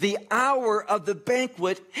says, the hour of the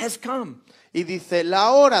banquet has come. y dice,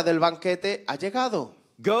 la hora del banquete ha llegado.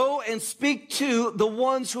 Go and speak to the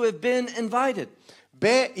ones who have been invited.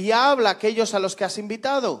 Ve y habla a aquellos a los que has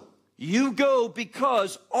invitado. You go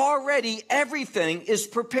because already everything is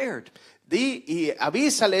prepared. Di y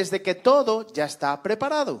avísales de que todo ya está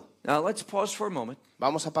preparado. Now let's pause for a moment.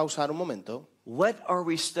 Vamos a pausar un momento. What are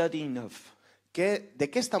we studying of? ¿De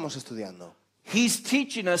qué estamos estudiando? He's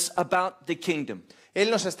teaching us about the kingdom. Él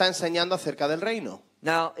nos está enseñando acerca del reino.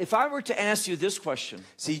 Now, if I were to ask you this question,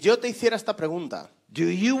 Si yo te hiciera esta pregunta, do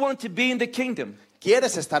you want to be in the kingdom?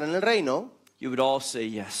 ¿quieres estar en el reino? You would all say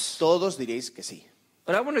yes. Todos diréis que sí.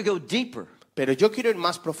 But I want to go deeper. Pero yo quiero ir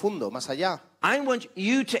más profundo, más allá. I want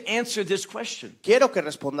you to answer this question. Quiero que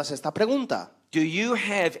respondas esta pregunta. Do you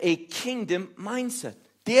have a kingdom mindset?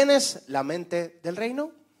 ¿Tienes la mente del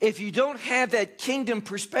reino? If you don't have that kingdom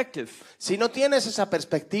perspective, Si no tienes esa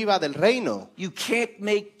perspectiva del reino, you can't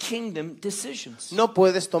make kingdom decisions. no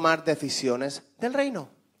puedes tomar decisiones del reino.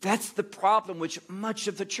 That's the problem with much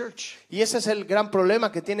of the church. Y ese es el gran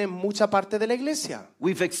problema que tiene mucha parte de la iglesia.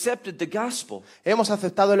 We've accepted the gospel, Hemos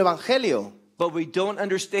aceptado el evangelio, but we don't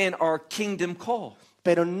understand our kingdom call.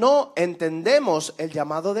 pero no entendemos el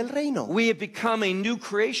llamado del reino. We have become a new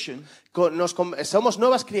creation, Somos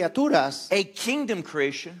nuevas criaturas, a kingdom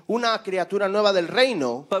creation, una criatura nueva del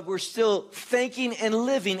reino, but we're still thinking and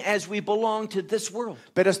living as we belong to this world.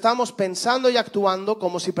 pero estamos pensando y actuando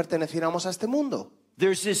como si perteneciéramos a este mundo.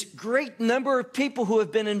 there's this great number of people who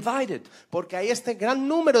have been invited Porque hay este gran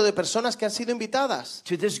número de personas que han sido invitadas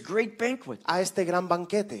to this great banquet. a este gran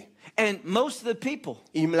banquete. And most of the people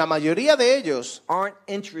Y la mayoría de ellos aren't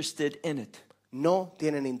interested in it. no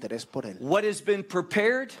tienen interés por él. What has been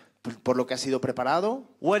prepared, Por lo que ha sido preparado,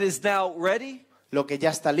 what is now ready, lo que ya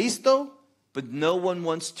está listo, but no one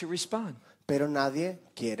wants to respond. pero nadie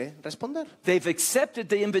quiere responder. They've accepted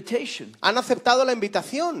the invitation. Han aceptado la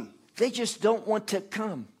invitación, They just don't want to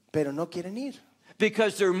come pero no quieren ir.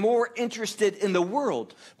 because they're more interested in the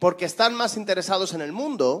world Porque están más interesados en el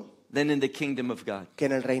mundo than in the kingdom of God. que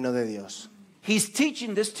en el reino de Dios. He's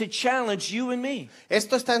teaching this to challenge you and me.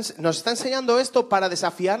 Nos está enseñando esto para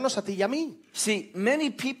desafiarnos a ti y a mí. See, many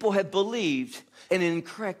people have believed in an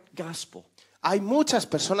incorrect gospel. Hay muchas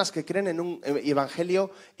personas que creen en un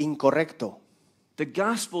evangelio incorrecto. The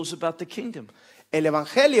gospel is about the kingdom. El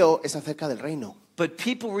evangelio es acerca del reino, But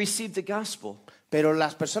people receive the gospel pero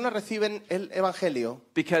las personas reciben el evangelio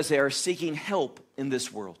because they are seeking help in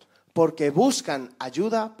this world. porque buscan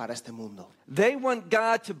ayuda para este mundo. They want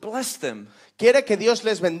God to bless them Quiere que Dios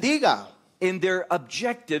les bendiga in their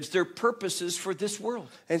objectives, their purposes for this world.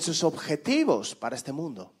 en sus objetivos para este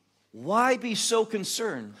mundo. Why be so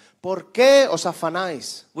concerned ¿Por qué os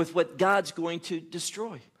afanáis with what God's going to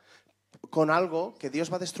destroy? con algo que Dios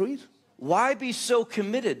va a destruir? Why be so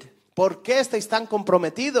committed ¿Por qué estáis tan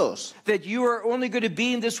comprometidos that you are only going to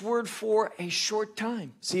be in this world for a short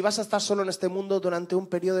time? si vas a estar solo en este mundo durante un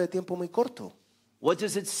periodo de tiempo muy corto? What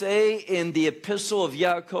does it say in the epistle of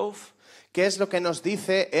Yaakov? ¿Qué es lo que nos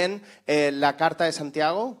dice en la carta de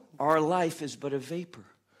Santiago? Our life is but a vapor.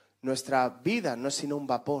 Nuestra vida no es sino un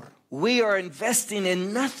vapor. We are investing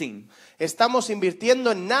in nothing Estamos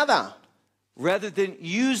invirtiendo en nada rather than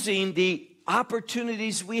using the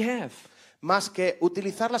opportunities we have más que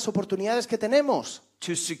utilizar las oportunidades que tenemos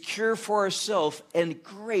to secure for ourselves a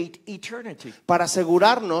great eternity. para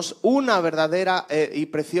asegurarnos una verdadera y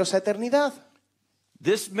preciosa eternidad.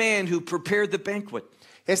 This man who prepared the banquet,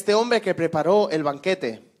 Este hombre que preparó el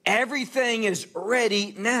banquete, everything is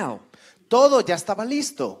ready now. todo ya estaba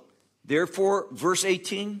listo. Therefore, verse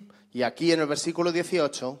 18, Y aquí en el versículo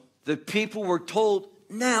 18, the people were told,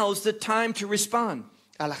 now's the time to respond.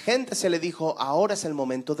 a la gente se le dijo, ahora es el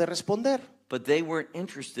momento de responder. But they weren't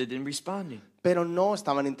interested in responding. Pero no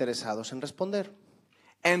estaban interesados en responder.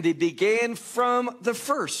 And they began from the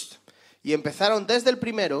first. Y empezaron desde el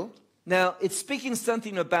primero. Now, it's speaking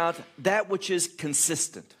something about that which is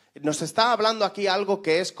consistent. Nos está hablando aquí algo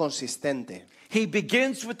que es consistente. He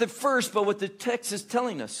begins with the first, but what the text is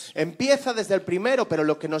telling us, Empieza desde el primero, pero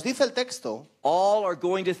lo que nos dice el texto, all are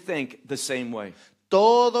going to think the same way.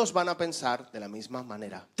 todos van a pensar de la misma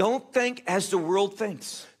manera. Don't think as the world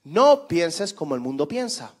thinks. No pienses como el mundo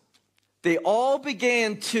piensa. They all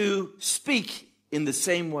began to speak in the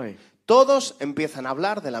same way. Todos empiezan a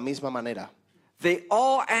hablar de la misma manera. They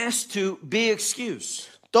all asked to be excused.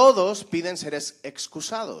 Todos piden ser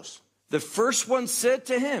excusados. The first one said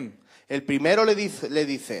to him, El primero le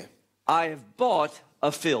dice, I have bought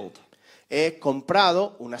a field. he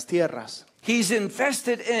comprado unas tierras. He's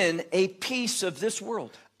invested in a piece of this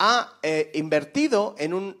world. Ha invertido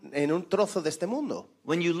en un trozo de este mundo.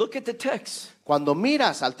 When you look at the text, Cuando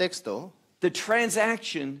miras al texto, the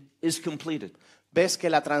transaction is completed. ves que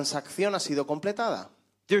la transacción ha sido completada.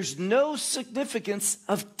 There's no significance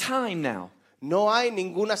of time now. No hay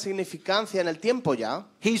ninguna significancia en el tiempo ya.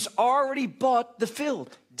 He's already bought the field.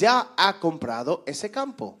 Ya ha comprado ese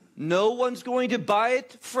campo. No one's going to buy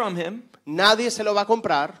it from him. Nadie se lo va a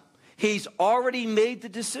comprar. He's already made the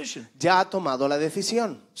decision. Ya ha tomado la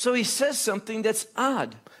decisión. So he says something that's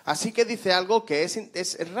odd. Así que dice algo que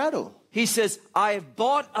es raro. He says, I have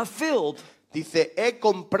bought a field Dice, he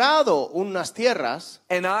comprado unas tierras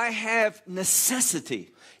and I have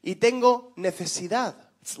necessity. y tengo necesidad.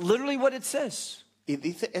 It's literally what it says. Y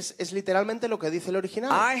dice, es literalmente lo que dice el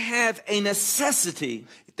original. I have a necessity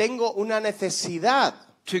Tengo una necesidad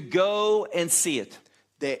to go and see it.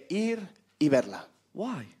 de ir y verla.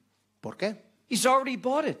 Why? ¿Por qué? He's already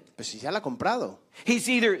bought it. Pues si ya la ha comprado. He's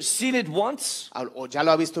either seen it once O ya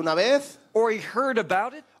lo ha visto una vez, or he heard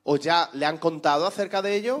about it. o ya le han contado acerca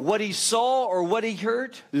de ello. What he saw or what he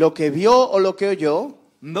heard Lo que vio o lo que oyó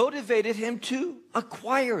motivated him to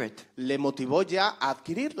acquire it. le motivó ya a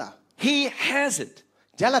adquirirla. He has it,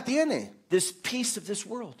 Ya la tiene, this piece of this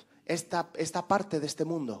world. esta parte de este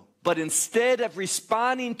mundo. But instead of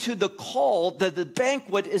responding to the call that the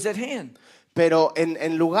banquet is at hand, Pero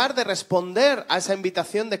en lugar de responder a esa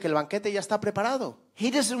invitación de que el banquete ya está preparado,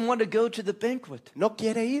 he doesn't want to go to the banquet. no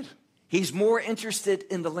quiere ir. He's more interested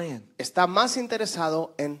in the land. Está más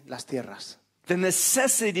interesado en las tierras. The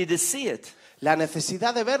necessity to see it La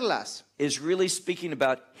necesidad de verlas is really speaking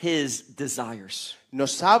about his desires.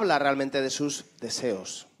 nos habla realmente de sus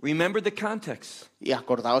deseos. Remember the context. Y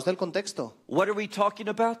acordaos del contexto. What are we talking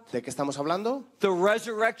about? ¿De qué estamos hablando? The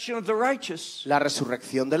resurrection of the righteous. La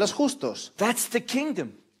resurrección de los justos. That's the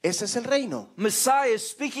kingdom. Ese es el reino. Messiah is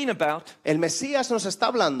speaking about El Mesías nos está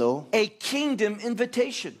hablando a kingdom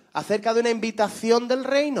invitation. acerca de una invitación del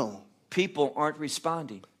reino. People aren't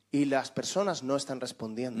responding. Y las personas no están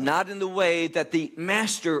respondiendo. Not in the way that the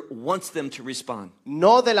master wants them to respond.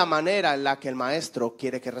 No de la manera en la que el maestro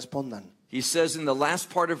quiere que respondan. He says in the last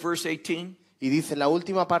part of verse 18, Y dice en la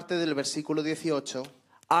última parte del versículo 18,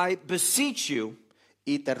 I beseech you,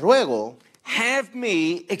 y te ruego have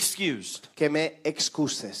me excused. que me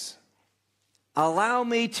excuses. Allow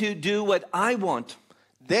me to do what I want.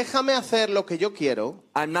 Déjame hacer lo que yo quiero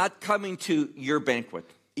I'm not coming to your banquet.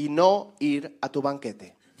 y no ir a tu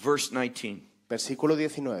banquete. Verse 19. Versículo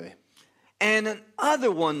 19. And another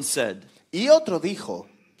one said, Y otro dijo,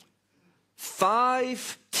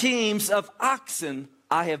 5 teams of oxen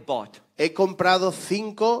I have bought. he comprado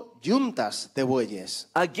 5 yuntas de bueyes.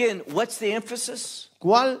 Again, what's the emphasis?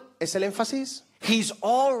 ¿Cuál es el énfasis? He's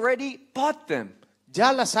already bought them.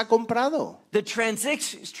 Ya las ha comprado. The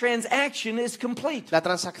transaction is complete. La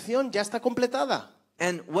transacción ya está completada.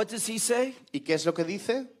 And what does he say? ¿Y qué es lo que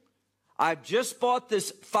dice? I've just bought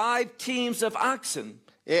this 5 teams of oxen.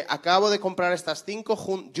 Acabo de comprar estas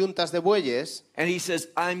 5 yuntas de bueyes And he says,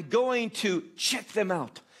 I'm going to check them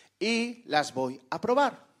out. y las voy a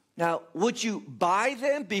probar. Now, would you buy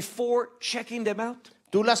them before checking them out?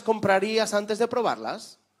 ¿Tú las comprarías antes de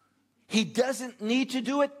probarlas? He doesn't need to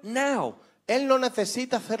do it now, Él no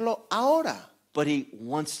necesita hacerlo ahora, but he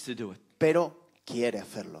wants to do it. pero quiere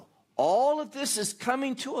hacerlo. All of this is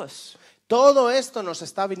coming to us Todo esto nos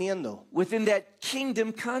está viniendo within that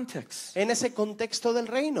kingdom context. en ese contexto del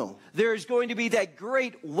reino. There is going to be that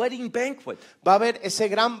great wedding banquet Va a haber ese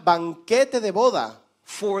gran banquete de boda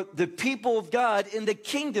for the people of God in the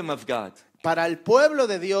kingdom of God. para el pueblo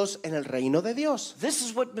de Dios en el reino de Dios. This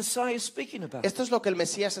is what Messiah is speaking about. Esto es lo que el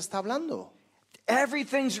Mesías está hablando.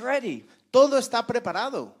 Everything's ready. Todo está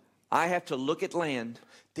preparado. I have to look at land.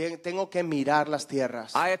 Tengo que mirar las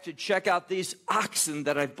tierras. I have to check out these oxen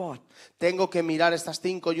that I've bought. Tengo que mirar estas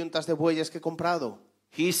 5 yuntas de bueyes que he comprado.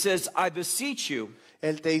 He says, I beseech you,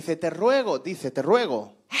 Él te dice, te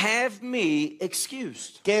ruego, have me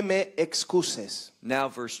excused. que me excuses. Now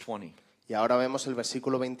verse 20. Y ahora vemos el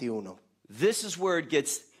versículo 21. This is where it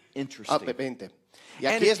gets interesting. 20. Y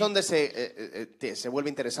And aquí if es donde se vuelve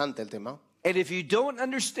interesante el tema. And if you don't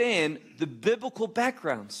understand the biblical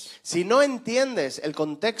backgrounds, Si no entiendes el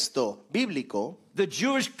contexto bíblico, the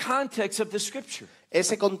Jewish context of the scripture,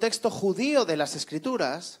 ese contexto judío de las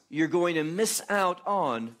escrituras, you're going to miss out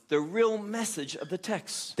on the real message of the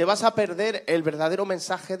text. te vas a perder el verdadero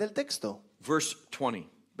mensaje del texto. Verse 20.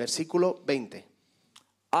 Versículo 20.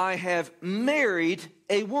 I have married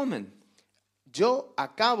a woman, Yo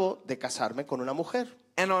acabo de casarme con una mujer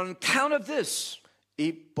and on account of this,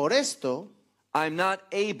 y por esto I'm not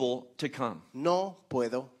able to come. no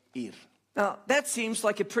puedo ir. Now, that seems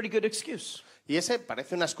like a pretty good excuse. Y ese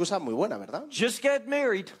parece una excusa muy buena, ¿verdad? Just get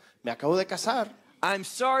married. Me acabo de casar. I'm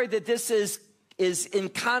sorry that this is in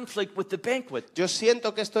conflict with the banquet, Yo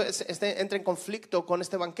siento que esto entra en conflicto con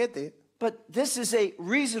este banquete, but this is a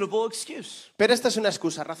reasonable excuse. pero esta es una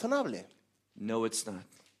excusa razonable. No, it's not.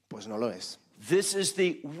 Pues no lo es. This is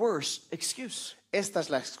the worst excuse. Esta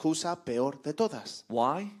es la excusa peor de todas.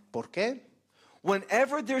 Why? ¿Por qué?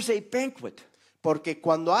 Whenever there's a banquet, Porque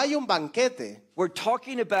cuando hay un banquete, we're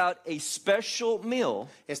talking about a special meal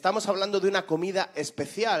estamos hablando de una comida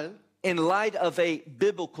especial in light of a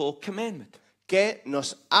biblical commandment. que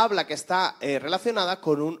nos habla, que está relacionada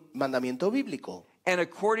con un mandamiento bíblico. And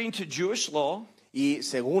according to Jewish law, Y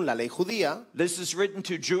según la ley judía, this is written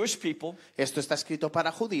to Jewish people, esto está escrito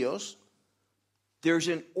para judíos, there's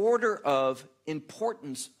an order of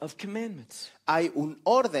importance of commandments. hay un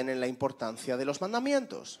orden en la importancia de los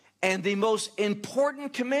mandamientos. And the most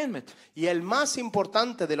important commandment Y el más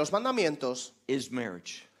importante de los mandamientos is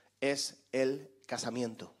marriage. es el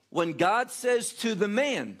casamiento. When God says to the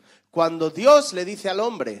man, Cuando Dios le dice al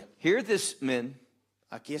hombre, hear this, men,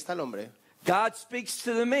 aquí está el hombre, God speaks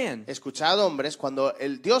to the man, escuchad hombres, cuando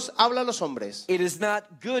el Dios habla a los hombres, it is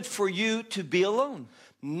not good for you to be alone.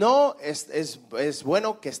 no es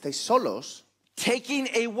bueno que estéis solos, Taking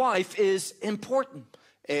a wife is important.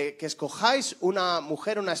 que escojáis una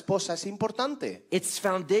mujer, una esposa, es importante. It's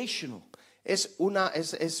foundational. Es una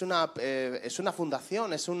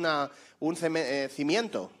fundación, es un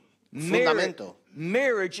cimiento, fundamento.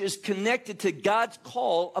 Marriage is connected to God's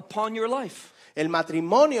call upon your life. El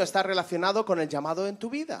matrimonio está relacionado con el llamado en tu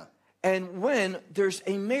vida. And when there's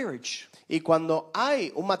a marriage, Y cuando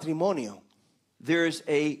hay un matrimonio, there's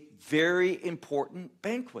a very important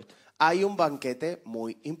banquet. hay un banquete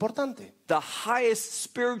muy importante. The highest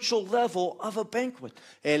spiritual level of a banquet.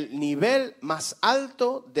 El nivel más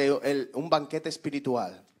alto de un banquete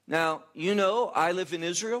espiritual. Now, you know, I live in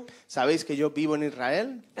Israel, ¿Sabéis que yo vivo en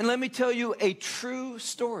Israel? and let me tell you a true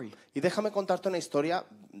story. Y déjame contarte una historia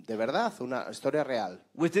de verdad, una historia real.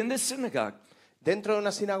 Within the synagogue, Dentro de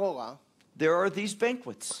una sinagoga there are these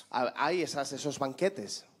banquets. hay esos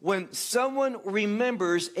banquetes. When someone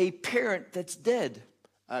remembers a parent that's dead,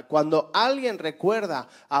 Cuando alguien recuerda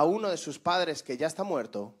a uno de sus padres que ya está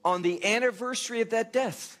muerto, on the anniversary of that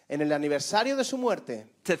death, en el aniversario de su muerte,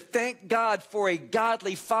 to thank God for a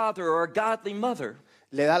godly father or a godly mother,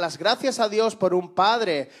 le da las gracias a Dios por un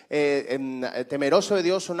padre temeroso de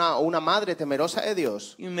Dios, una madre temerosa de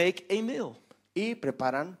Dios, you make a meal. y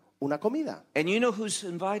preparan una comida. And you know who's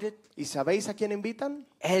invited? ¿Y sabéis a quién invitan?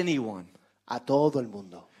 Anyone. A todo el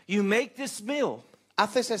mundo. You make this meal,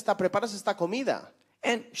 Preparas esta comida.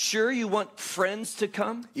 and sure, you want friends to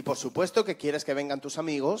come, Y por supuesto que quieres que vengan tus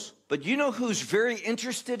amigos, but you know who's very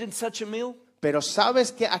interested in such a meal? pero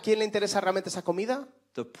 ¿sabes a quién le interesa realmente esa comida?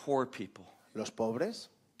 The poor people, Los pobres,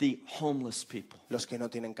 the homeless people. los que no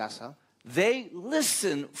tienen casa. They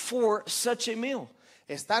listen for such a meal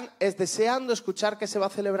Están deseando escuchar que se va a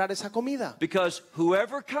celebrar esa comida. because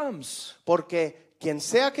whoever comes, Porque quien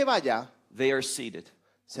sea que vaya, they are seated.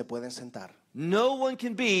 se pueden sentar. No one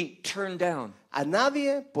can be turned down. A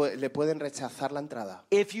nadie le pueden rechazar la entrada.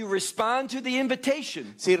 If you respond to the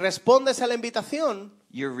invitation, Si respondes a la invitación,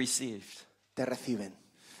 you're received. te reciben.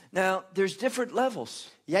 Now, there's different levels.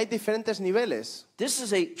 Y hay diferentes niveles. This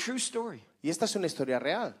is a true story. Y esta es una historia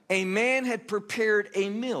real. A man had prepared a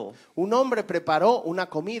meal Un hombre preparó una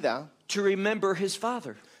comida to remember his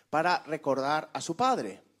father, para recordar a su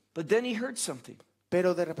padre. but then he heard something.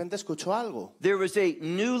 Pero de repente escuchó algo. There was a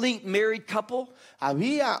newly married couple,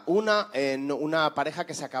 Había una pareja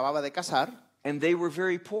que se acababa de casar and they were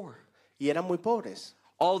very poor. y eran muy pobres.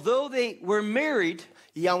 Although they were married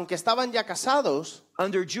Y aunque estaban ya casados,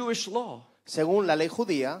 under Jewish law, según la ley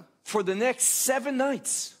judía, for the next 7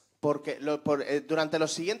 nights, porque durante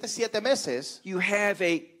los siguientes 7 meses you have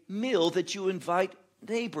a meal that you invite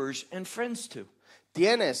neighbors and friends to.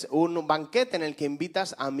 tienes un banquete en el que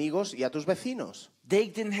invitas a amigos y a tus vecinos. They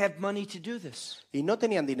didn't have money to do this. Y no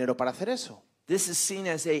tenían dinero para hacer eso. This is seen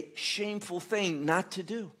as a shameful thing not to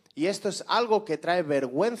do. Y esto es algo que trae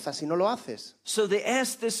vergüenza si no lo haces. So they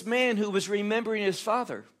asked this man who was remembering his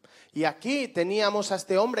father Y aquí teníamos a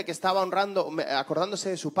este hombre que estaba acordándose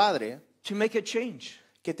de su padre, to make a change,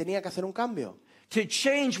 que tenía que hacer un cambio. to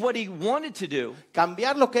change what he wanted to do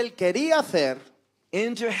Cambiar lo que él quería hacer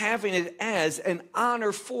into having it as an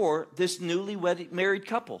honor for this newly married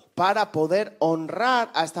couple. para poder honrar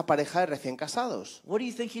a esta pareja de recién casados. What do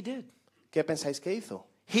you think he did? ¿Qué pensáis que hizo?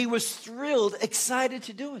 He was thrilled, excited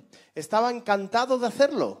to do it. Estaba encantado de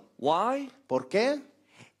hacerlo. Why? ¿Por qué?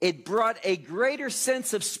 It brought a greater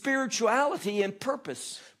sense of spirituality and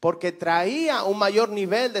purpose Porque traía un mayor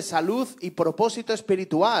nivel de salud y propósito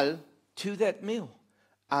espiritual to that meal.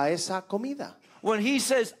 a esa comida. When he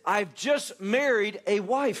says, I've just married a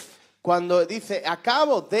wife, Cuando dice,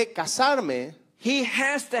 acabo de casarme, he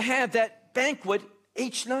has to have that banquet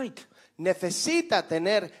each night. necesita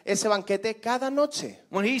tener ese banquete cada noche.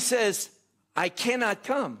 When he says, I cannot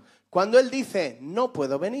come, Cuando él dice, no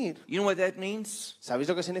puedo venir, you know what that means? ¿sabéis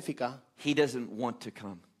lo que significa? He doesn't want to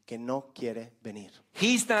come. Que no quiere venir.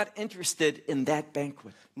 He's not interested in that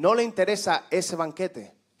banquet. No le interesa ese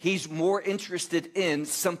banquete. He's more interested in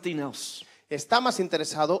something else. Está más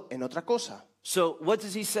interesado en otra cosa. So what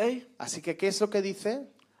does he say? Así que, ¿qué es lo que dice?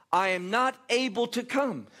 I am not able to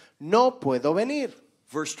come. No puedo venir.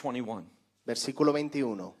 Verse 21. Versículo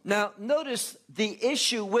 21. Now, notice the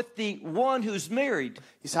issue with the one who's married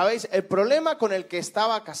Y sabéis, el problema con el que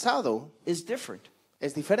estaba casado is different.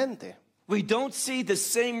 es diferente. We don't see the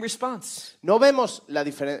same response. No vemos la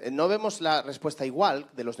respuesta igual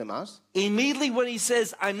de los demás. Immediately when he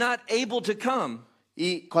says, I'm not able to come,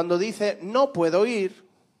 Y cuando dice, no puedo ir,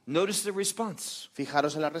 notice the response.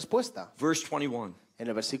 fijaros en la respuesta. Verse 21. En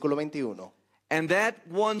el versículo 21. And that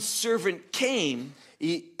one servant came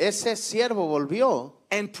Y ese siervo volvió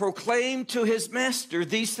and proclaimed to his master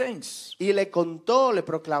these things. y le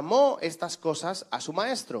proclamó estas cosas a su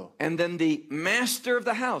maestro. And then the master of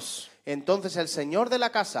the house, Entonces el señor de la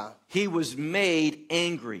casa he was made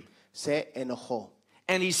angry. se enojó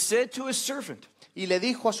And he said to his servant, y le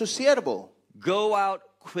dijo a su siervo, go out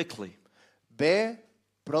quickly. ve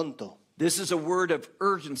pronto. This is a word of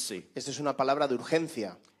urgency. Esto es una palabra de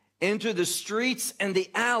urgencia. Into the streets and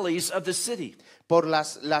the alleys of the city. Por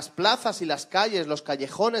las plazas y las calles, los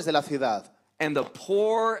callejones de la ciudad. And the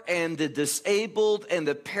poor and the disabled and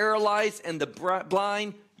the paralyzed and the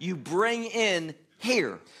blind, you bring in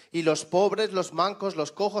here. Y los pobres, los mancos,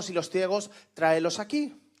 los cojos y los ciegos, tráelos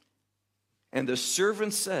aquí. And the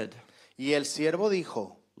servant said, Y el siervo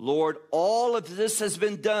dijo, Lord, all of this has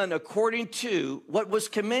been done according to what was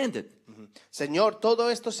commanded. Señor, todo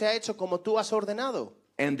esto se ha hecho como tú has ordenado.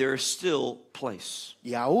 And there is still place.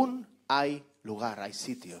 Y aún hay lugar, hay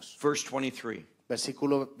sitios. Verse 23.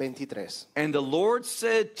 Versículo 23. And the Lord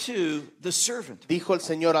said to the servant, Dijo el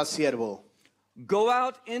Señor al siervo, go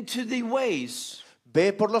out into the ways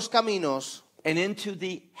ve por los caminos and into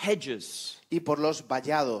the hedges. y por los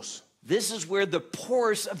vallados, This is where the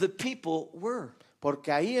poorest of the people were.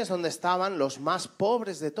 porque ahí es donde estaban los más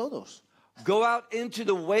pobres de todos. Go out into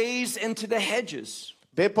the ways and to the hedges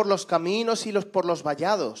Ve por los caminos y por los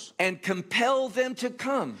vallados and compel them to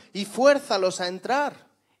come y fuérzalos a entrar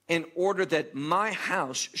in order that my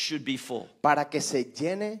house should be full. para que se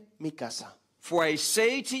llene mi casa. For I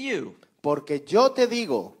say to you Porque yo te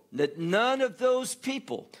digo that none of those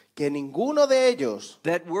people que ninguno de ellos,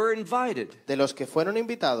 that were invited, de los que fueron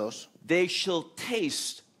invitados, they shall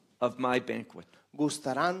taste of my banquet.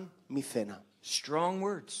 gustarán mi cena. Strong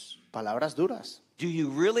words. Palabras duras. Do you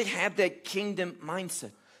really have that kingdom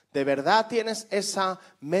mindset? ¿De verdad tienes esa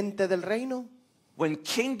mente del reino? When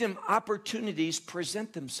kingdom opportunities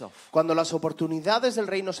present themselves, Cuando las oportunidades del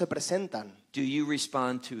reino se presentan, do you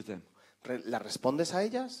respond to them? ¿las respondes a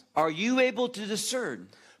ellas? Are you able to discern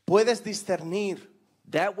 ¿Puedes discernir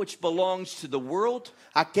that which belongs to the world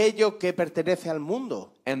aquello que pertenece al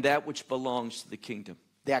mundo and that which belongs to the kingdom?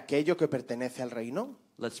 de aquello que pertenece al reino?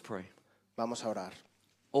 Let's pray. Vamos a orar.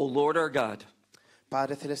 O Lord our God,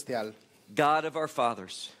 Padre celestial, God of our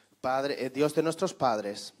fathers, Padre, Dios de nuestros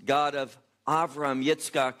padres, God of Avram,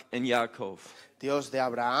 Yitzchak, and Yaakov, Dios de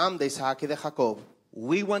Abraham, de Isaac y de Jacob,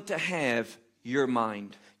 we want to have your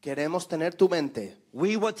mind. queremos tener tu mente.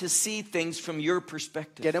 We want to see things from your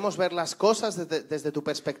perspective. Queremos ver las cosas desde tu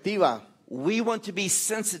perspectiva. We want to be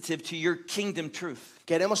sensitive to your kingdom truth.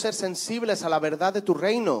 Queremos ser sensibles a la verdad de tu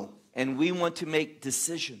reino. And we want to make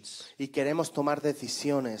decisions Y queremos tomar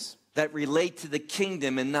decisiones that relate to the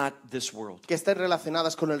kingdom and not this world. que estén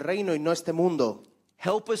relacionadas con el reino y no este mundo.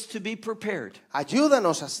 Help us to be prepared.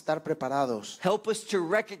 Ayúdanos a estar preparados. Help us to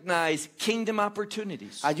recognize kingdom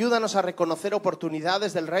opportunities Ayúdanos a reconocer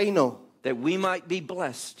oportunidades del reino that we might be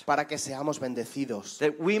blessed, para que seamos bendecidos.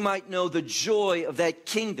 that we might know the joy of that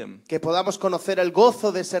kingdom Que podamos conocer el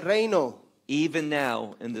gozo de ese reino, even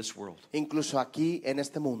now in this world. incluso aquí en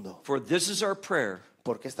este mundo. For this is our prayer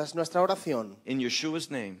Porque esta es nuestra oración in Yeshua's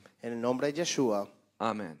name. en el nombre de Yeshua.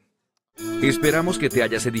 Amen. Esperamos que te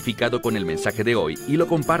hayas edificado con el mensaje de hoy y lo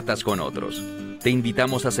compartas con otros. Te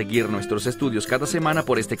invitamos a seguir nuestros estudios cada semana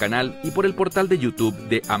por este canal y por el portal de YouTube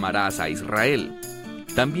de Amarás a Israel.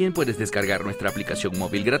 También puedes descargar nuestra aplicación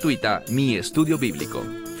móvil gratuita, Mi Estudio Bíblico.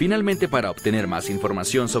 Finalmente, para obtener más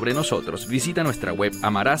información sobre nosotros, visita nuestra web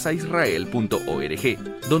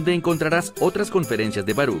amarasaisrael.org, donde encontrarás otras conferencias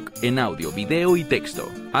de Baruch en audio, video y texto.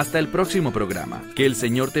 Hasta el próximo programa. Que el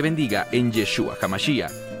Señor te bendiga en Yeshua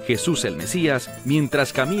HaMashiach, Jesús el Mesías,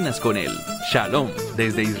 mientras caminas con Él. Shalom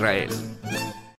desde Israel.